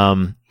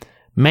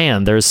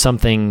 Man, there's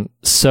something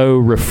so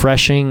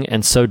refreshing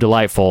and so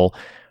delightful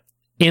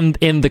in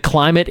the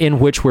climate in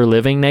which we're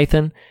living,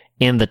 Nathan,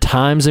 in the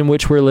times in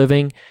which we're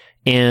living,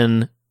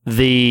 in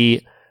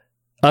the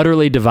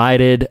utterly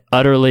divided,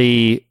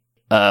 utterly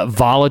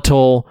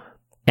volatile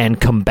and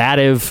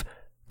combative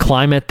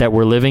climate that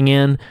we're living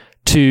in,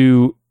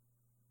 to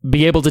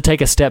be able to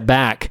take a step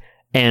back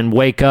and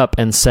wake up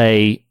and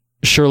say,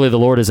 surely the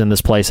Lord is in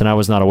this place and I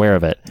was not aware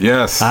of it.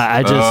 Yes.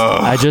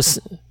 I just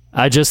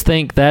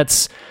think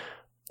that's,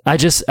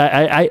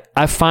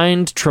 I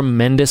find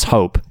tremendous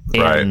hope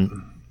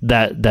in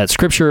that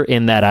scripture,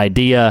 in that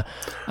idea.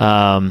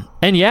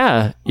 And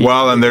yeah.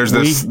 Well, and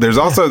there's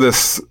also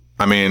this,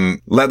 I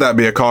mean, let that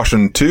be a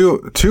caution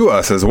to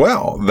us as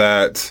well,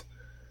 that,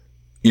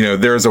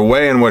 there's a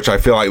way in which I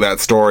feel like that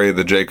story,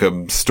 the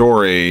Jacob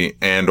story,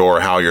 and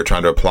or how you're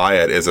trying to apply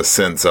it, is a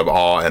sense of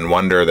awe and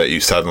wonder that you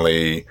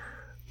suddenly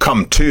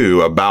come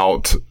to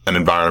about an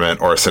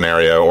environment or a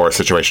scenario or a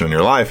situation in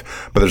your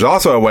life. But there's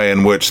also a way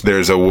in which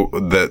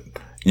that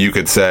you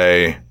could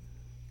say,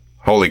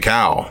 holy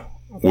cow,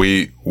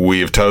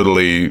 we've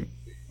totally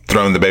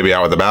thrown the baby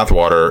out with the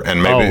bathwater,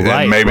 and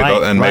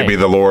maybe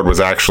the Lord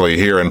was actually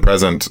here and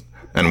present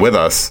and with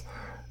us,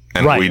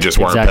 and we just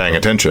weren't paying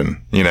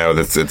attention.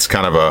 It's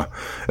kind of a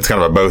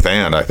both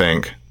and, I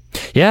think.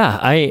 Yeah,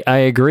 I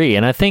agree,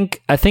 and I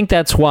think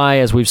that's why,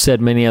 as we've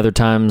said many other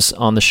times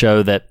on the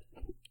show, that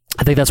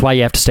I think that's why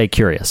you have to stay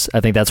curious.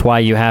 I think that's why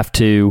you have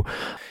to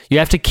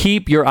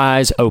keep your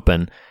eyes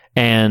open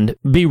and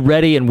be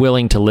ready and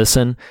willing to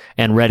listen,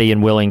 and ready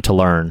and willing to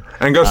learn,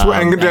 and go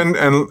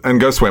and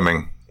go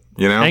swimming.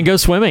 And go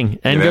swimming,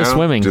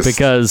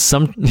 because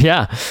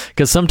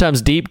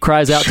sometimes deep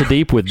cries out to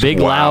deep with big,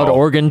 loud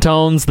organ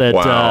tones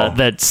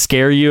that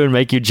scare you and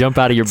make you jump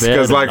out of your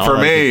bed. Because, for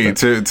me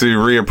to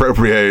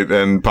reappropriate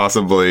and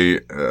possibly,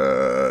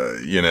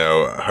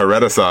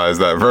 hereticize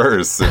that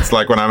verse, it's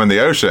like when I'm in the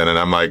ocean and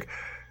I'm like,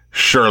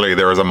 surely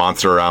there was a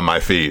monster around my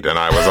feet and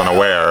I was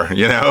unaware,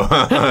 you know?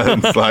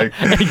 It's like,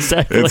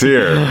 exactly. It's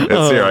here.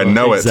 I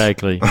know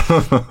exactly.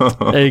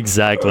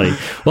 Exactly.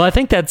 Well, I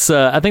think that's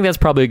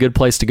probably a good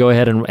place to go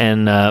ahead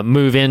and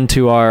move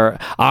into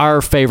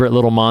our favorite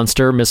little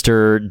monster,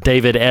 Mr.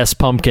 David S.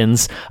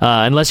 Pumpkins.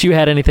 Unless you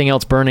had anything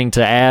else burning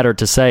to add or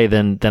to say,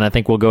 then I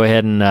think we'll go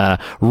ahead and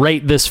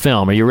rate this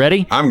film. Are you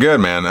ready? I'm good,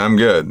 man. I'm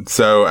good.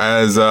 So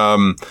as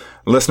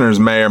listeners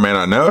may or may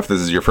not know, if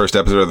this is your first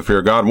episode of The Fear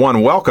of God,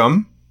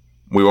 welcome.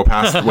 We will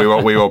pass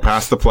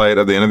the plate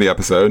at the end of the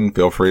episode, and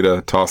feel free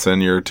to toss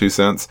in your 2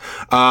 cents.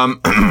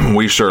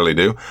 We surely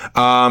do.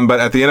 But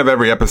at the end of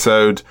every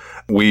episode,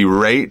 we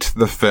rate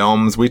the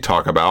films we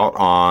talk about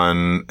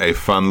on a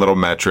fun little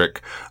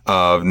metric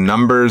of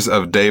numbers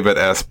of David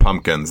S.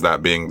 Pumpkins,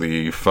 that being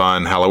the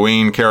fun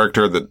Halloween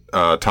character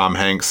that Tom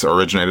Hanks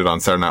originated on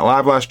Saturday Night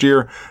Live last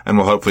year, and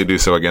will hopefully do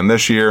so again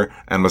this year,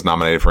 and was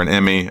nominated for an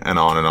Emmy, and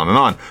on and on and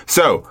on.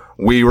 So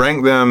we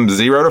rank them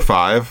 0 to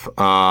 5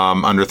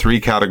 under 3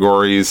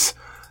 categories: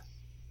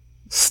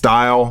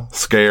 style,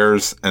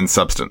 scares, and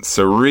substance.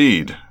 So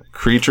Reed,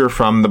 Creature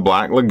from the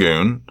Black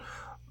Lagoon,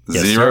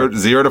 yes,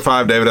 0 to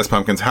 5 David S.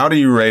 Pumpkins. How do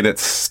you rate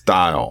its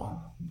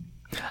style?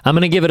 I'm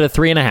going to give it a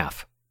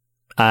 3.5.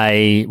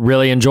 I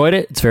really enjoyed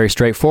it. It's very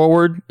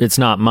straightforward. It's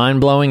not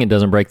mind-blowing. It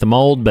doesn't break the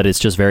mold, but it's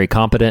just very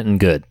competent and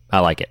good. I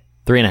like it.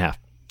 3.5.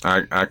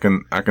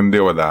 I can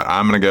deal with that.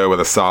 I'm going to go with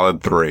a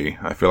solid 3.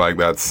 I feel like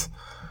that's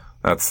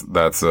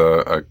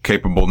a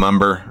capable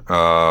number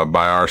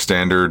by our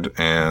standard,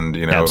 and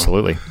you know,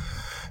 absolutely.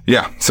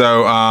 Yeah.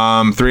 So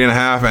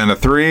 3.5 and a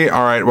 3.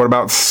 All right. What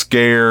about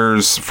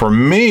scares? For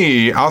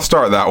me, I'll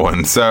start that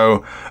one.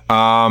 So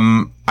I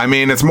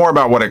mean, it's more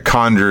about what it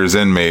conjures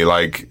in me.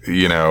 Like,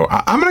 you know,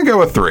 I'm gonna go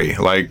with 3.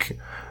 Like,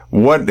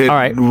 what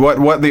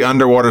the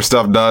underwater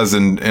stuff does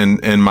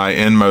in my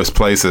inmost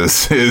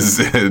places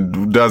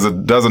does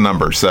a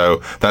number.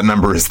 So that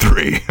number is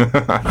 3.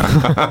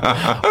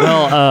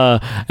 Well,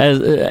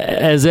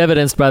 as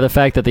evidenced by the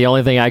fact that the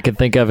only thing I could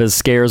think of as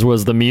scares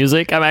was the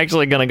music, I'm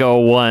actually going to go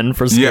a 1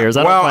 for scares.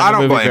 Yeah, I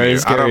don't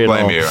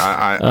blame you.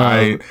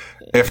 I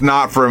if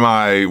not for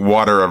my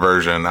water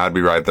aversion, I'd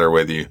be right there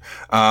with you.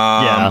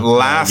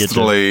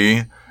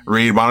 Lastly,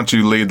 Reed, why don't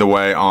you lead the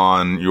way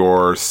on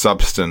your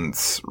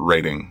substance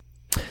rating?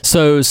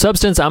 So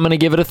substance, I'm going to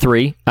give it a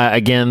 3. I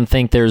again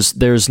think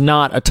there's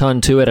not a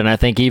ton to it, and I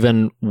think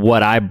even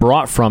what I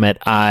brought from it,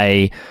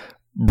 I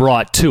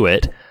brought to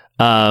it.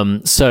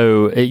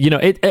 So you know,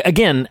 it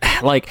again,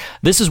 like,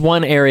 this is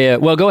one area.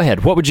 Well, go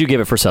ahead. What would you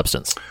give it for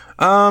substance?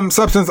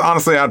 Substance,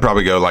 honestly, I'd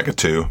probably go like a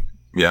 2.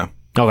 Yeah.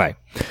 Okay.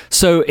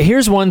 So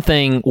here's one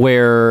thing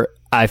where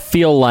I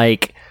feel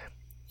like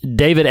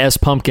David S.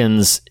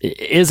 Pumpkins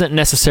isn't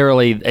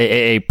necessarily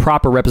a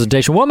proper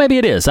representation. Well, maybe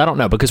it is. I don't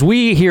know, because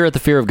we here at The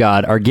Fear of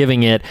God are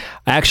giving it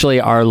actually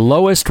our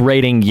lowest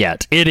rating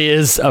yet. It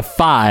is a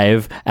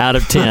 5 out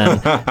of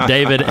 10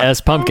 David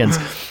S. Pumpkins.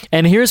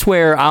 And here's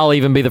where I'll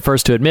even be the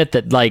first to admit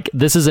that, like,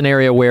 this is an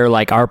area where,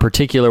 like, our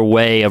particular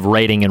way of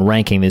rating and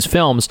ranking these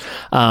films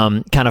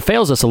kind of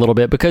fails us a little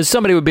bit, because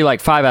somebody would be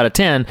like 5 out of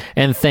 10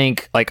 and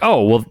think like,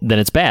 oh, well, then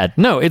it's bad.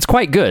 No, it's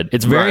quite good.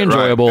 It's very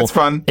enjoyable. Right.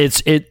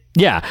 It's fun.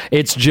 Yeah,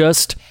 it's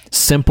just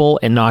simple,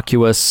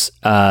 innocuous,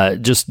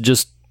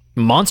 just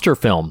monster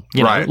film.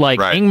 You know,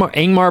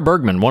 Ingmar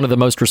Bergman, one of the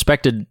most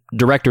respected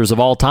directors of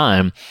all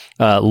time,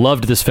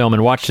 loved this film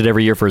and watched it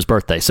every year for his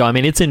birthday. So I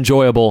mean, it's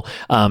enjoyable.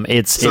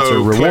 It's a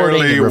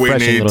rewarding and refreshing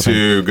we need little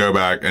to thing. go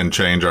back and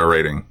change our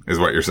rating, is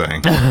what you're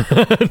saying.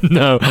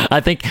 No,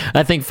 I think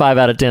 5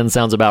 out of 10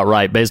 sounds about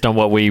right based on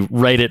what we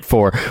rate it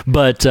for.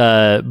 But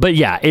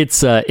yeah,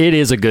 it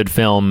is a good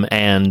film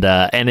and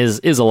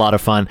is a lot of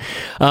fun.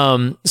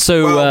 But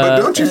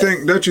don't you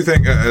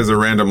think, as a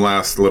random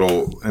last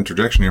little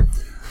interjection here,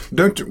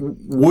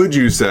 would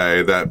you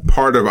say that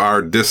part of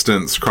our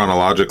distance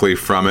chronologically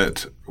from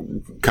it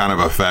kind of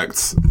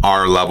affects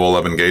our level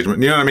of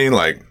engagement? You know what I mean?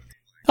 Like,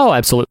 oh,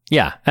 absolutely.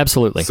 Yeah,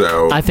 absolutely.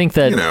 So I think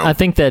that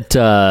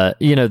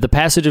the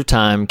passage of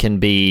time can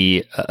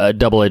be a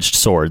double-edged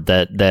sword,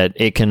 that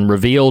it can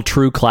reveal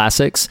true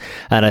classics,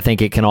 and I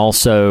think it can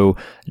also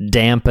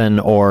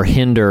dampen or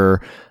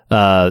hinder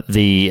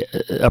the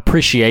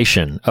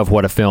appreciation of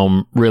what a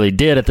film really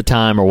did at the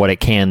time or what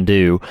it can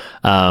do.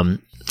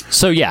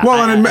 So yeah.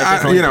 Well,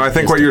 I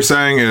think what you're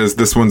saying is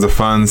this one's a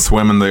fun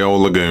swim in the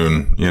old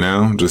lagoon. You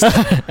know, just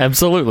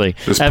absolutely.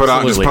 Just put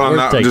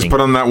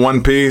on that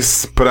one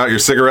piece, put out your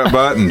cigarette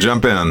butt, and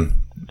jump in.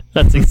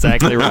 That's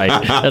exactly right. All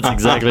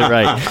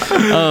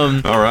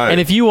right.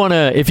 And if you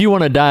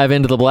wanna dive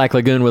into the Black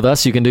Lagoon with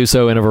us, you can do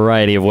so in a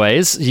variety of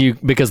ways.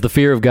 Because the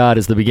fear of God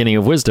is the beginning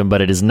of wisdom,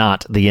 but it is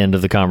not the end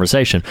of the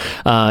conversation.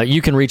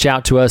 You can reach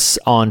out to us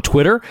on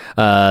Twitter.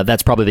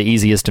 That's probably the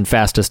easiest and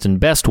fastest and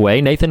best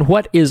way. Nathan,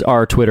 what is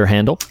our Twitter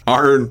handle?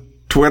 Our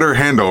Twitter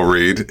handle,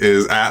 Reed,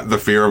 is at The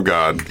Fear of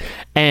God.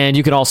 And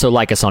you can also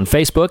like us on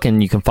Facebook,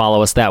 and you can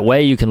follow us that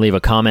way. You can leave a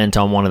comment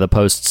on one of the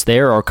posts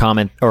there, or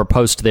comment or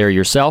post there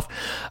yourself.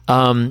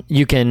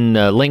 You can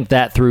link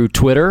that through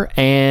Twitter,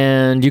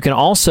 and you can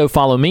also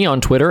follow me on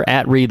Twitter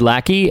at Reed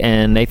Lackey.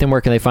 And Nathan,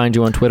 where can they find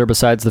you on Twitter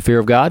besides The Fear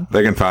of God?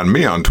 They can find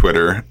me on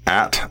Twitter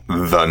at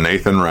The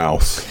Nathan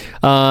Rouse.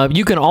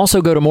 You can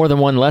also go to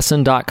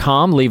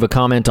morethanonelesson.com, leave a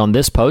comment on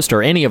this post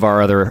or any of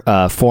our other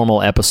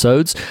formal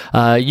episodes.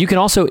 You can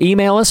also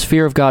email us,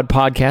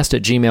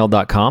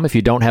 fearofgodpodcast@gmail.com. If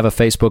you don't have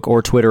a Facebook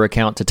or Twitter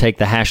account to take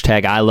the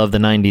hashtag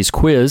 #ILoveThe90s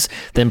quiz,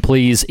 then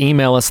please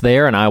email us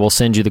there and I will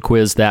send you the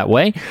quiz that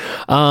way.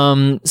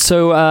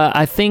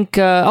 I think,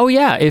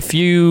 if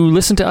you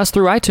listen to us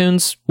through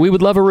iTunes, we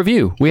would love a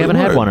review. We haven't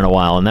had one in a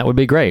while, and that would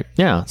be great.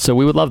 Yeah, so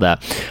we would love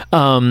that.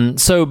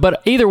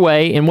 But either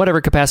way, in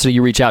whatever capacity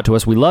you reach out to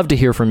us, we love to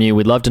hear from you.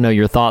 We'd love to know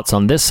your thoughts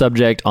on this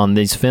subject, on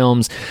these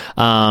films.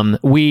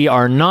 We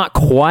are not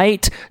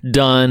quite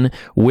done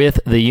with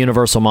the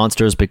Universal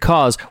Monsters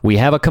because we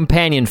have a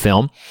companion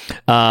film.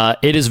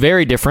 It is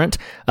very different,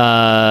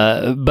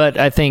 but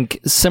I think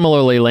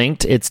similarly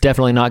linked. It's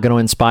definitely not going to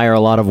inspire a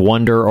lot of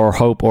wonder or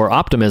hope or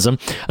optimism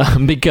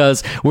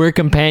because we're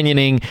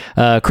companioning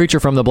Creature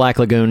from the Black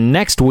Lagoon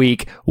next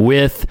week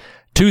with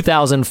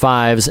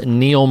 2005's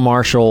Neil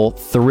Marshall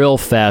thrill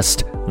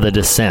fest, The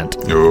Descent.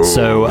 Ooh.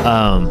 So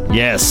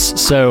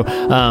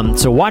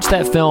watch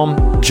that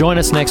film. Join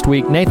us next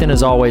week. Nathan,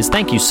 as always,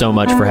 thank you so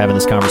much for having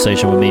this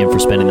conversation with me and for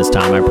spending this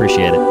time. I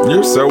appreciate it.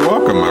 You're so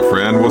welcome, my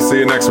friend. We'll see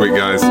you next week,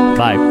 guys.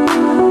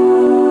 Bye.